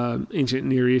of ancient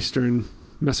Near Eastern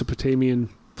Mesopotamian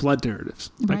flood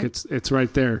narratives. Like it's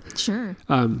right there. Sure.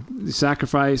 The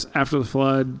sacrifice after the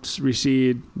flood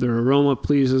recede, their aroma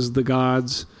pleases the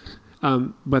gods.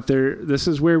 But this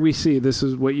is where we see, this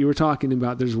is what you were talking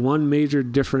about. There's one major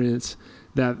difference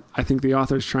that I think the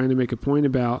author is trying to make a point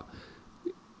about.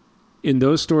 In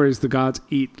those stories, the gods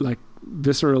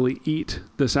viscerally eat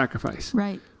the sacrifice.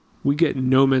 Right. We get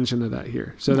no mention of that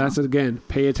here. So that's, again,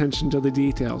 pay attention to the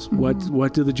details.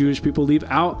 What do the Jewish people leave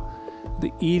out?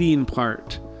 The eating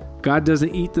part. God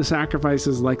doesn't eat the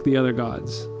sacrifices like the other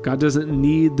gods. God doesn't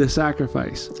need the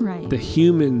sacrifice. Right. The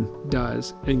human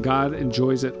does, and God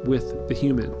enjoys it with the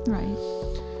human. Right.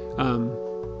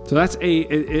 So that's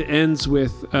it ends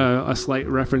with a slight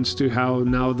reference to how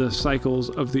now the cycles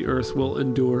of the earth will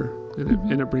endure,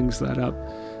 and it brings that up.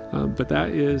 But that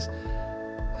is,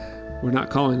 we're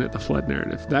not calling it the flood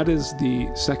narrative. That is the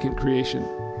second creation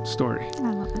story.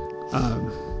 I love it.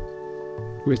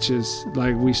 Which is,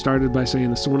 like we started by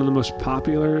saying, this is one of the most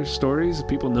popular stories.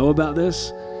 People know about this,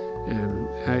 and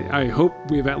I hope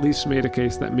we've at least made a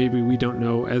case that maybe we don't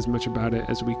know as much about it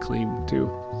as we claim to.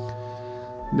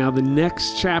 Now the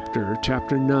next chapter,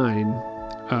 chapter 9,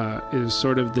 is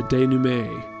sort of the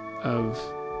denouement of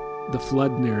the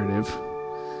flood narrative.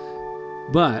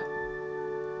 But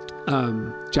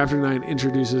chapter 9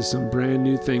 introduces some brand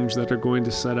new things that are going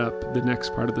to set up the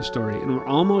next part of the story. And we're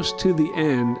almost to the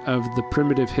end of the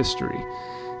primitive history.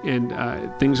 And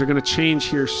things are going to change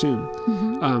here soon.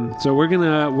 So we're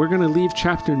gonna leave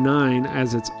chapter 9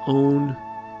 as its own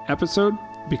episode,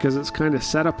 because it's kind of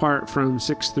set apart from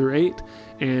 6 through 8,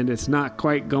 and it's not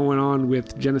quite going on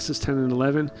with Genesis 10 and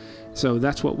 11. So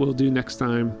that's what we'll do next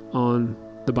time on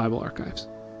the Bible Archives.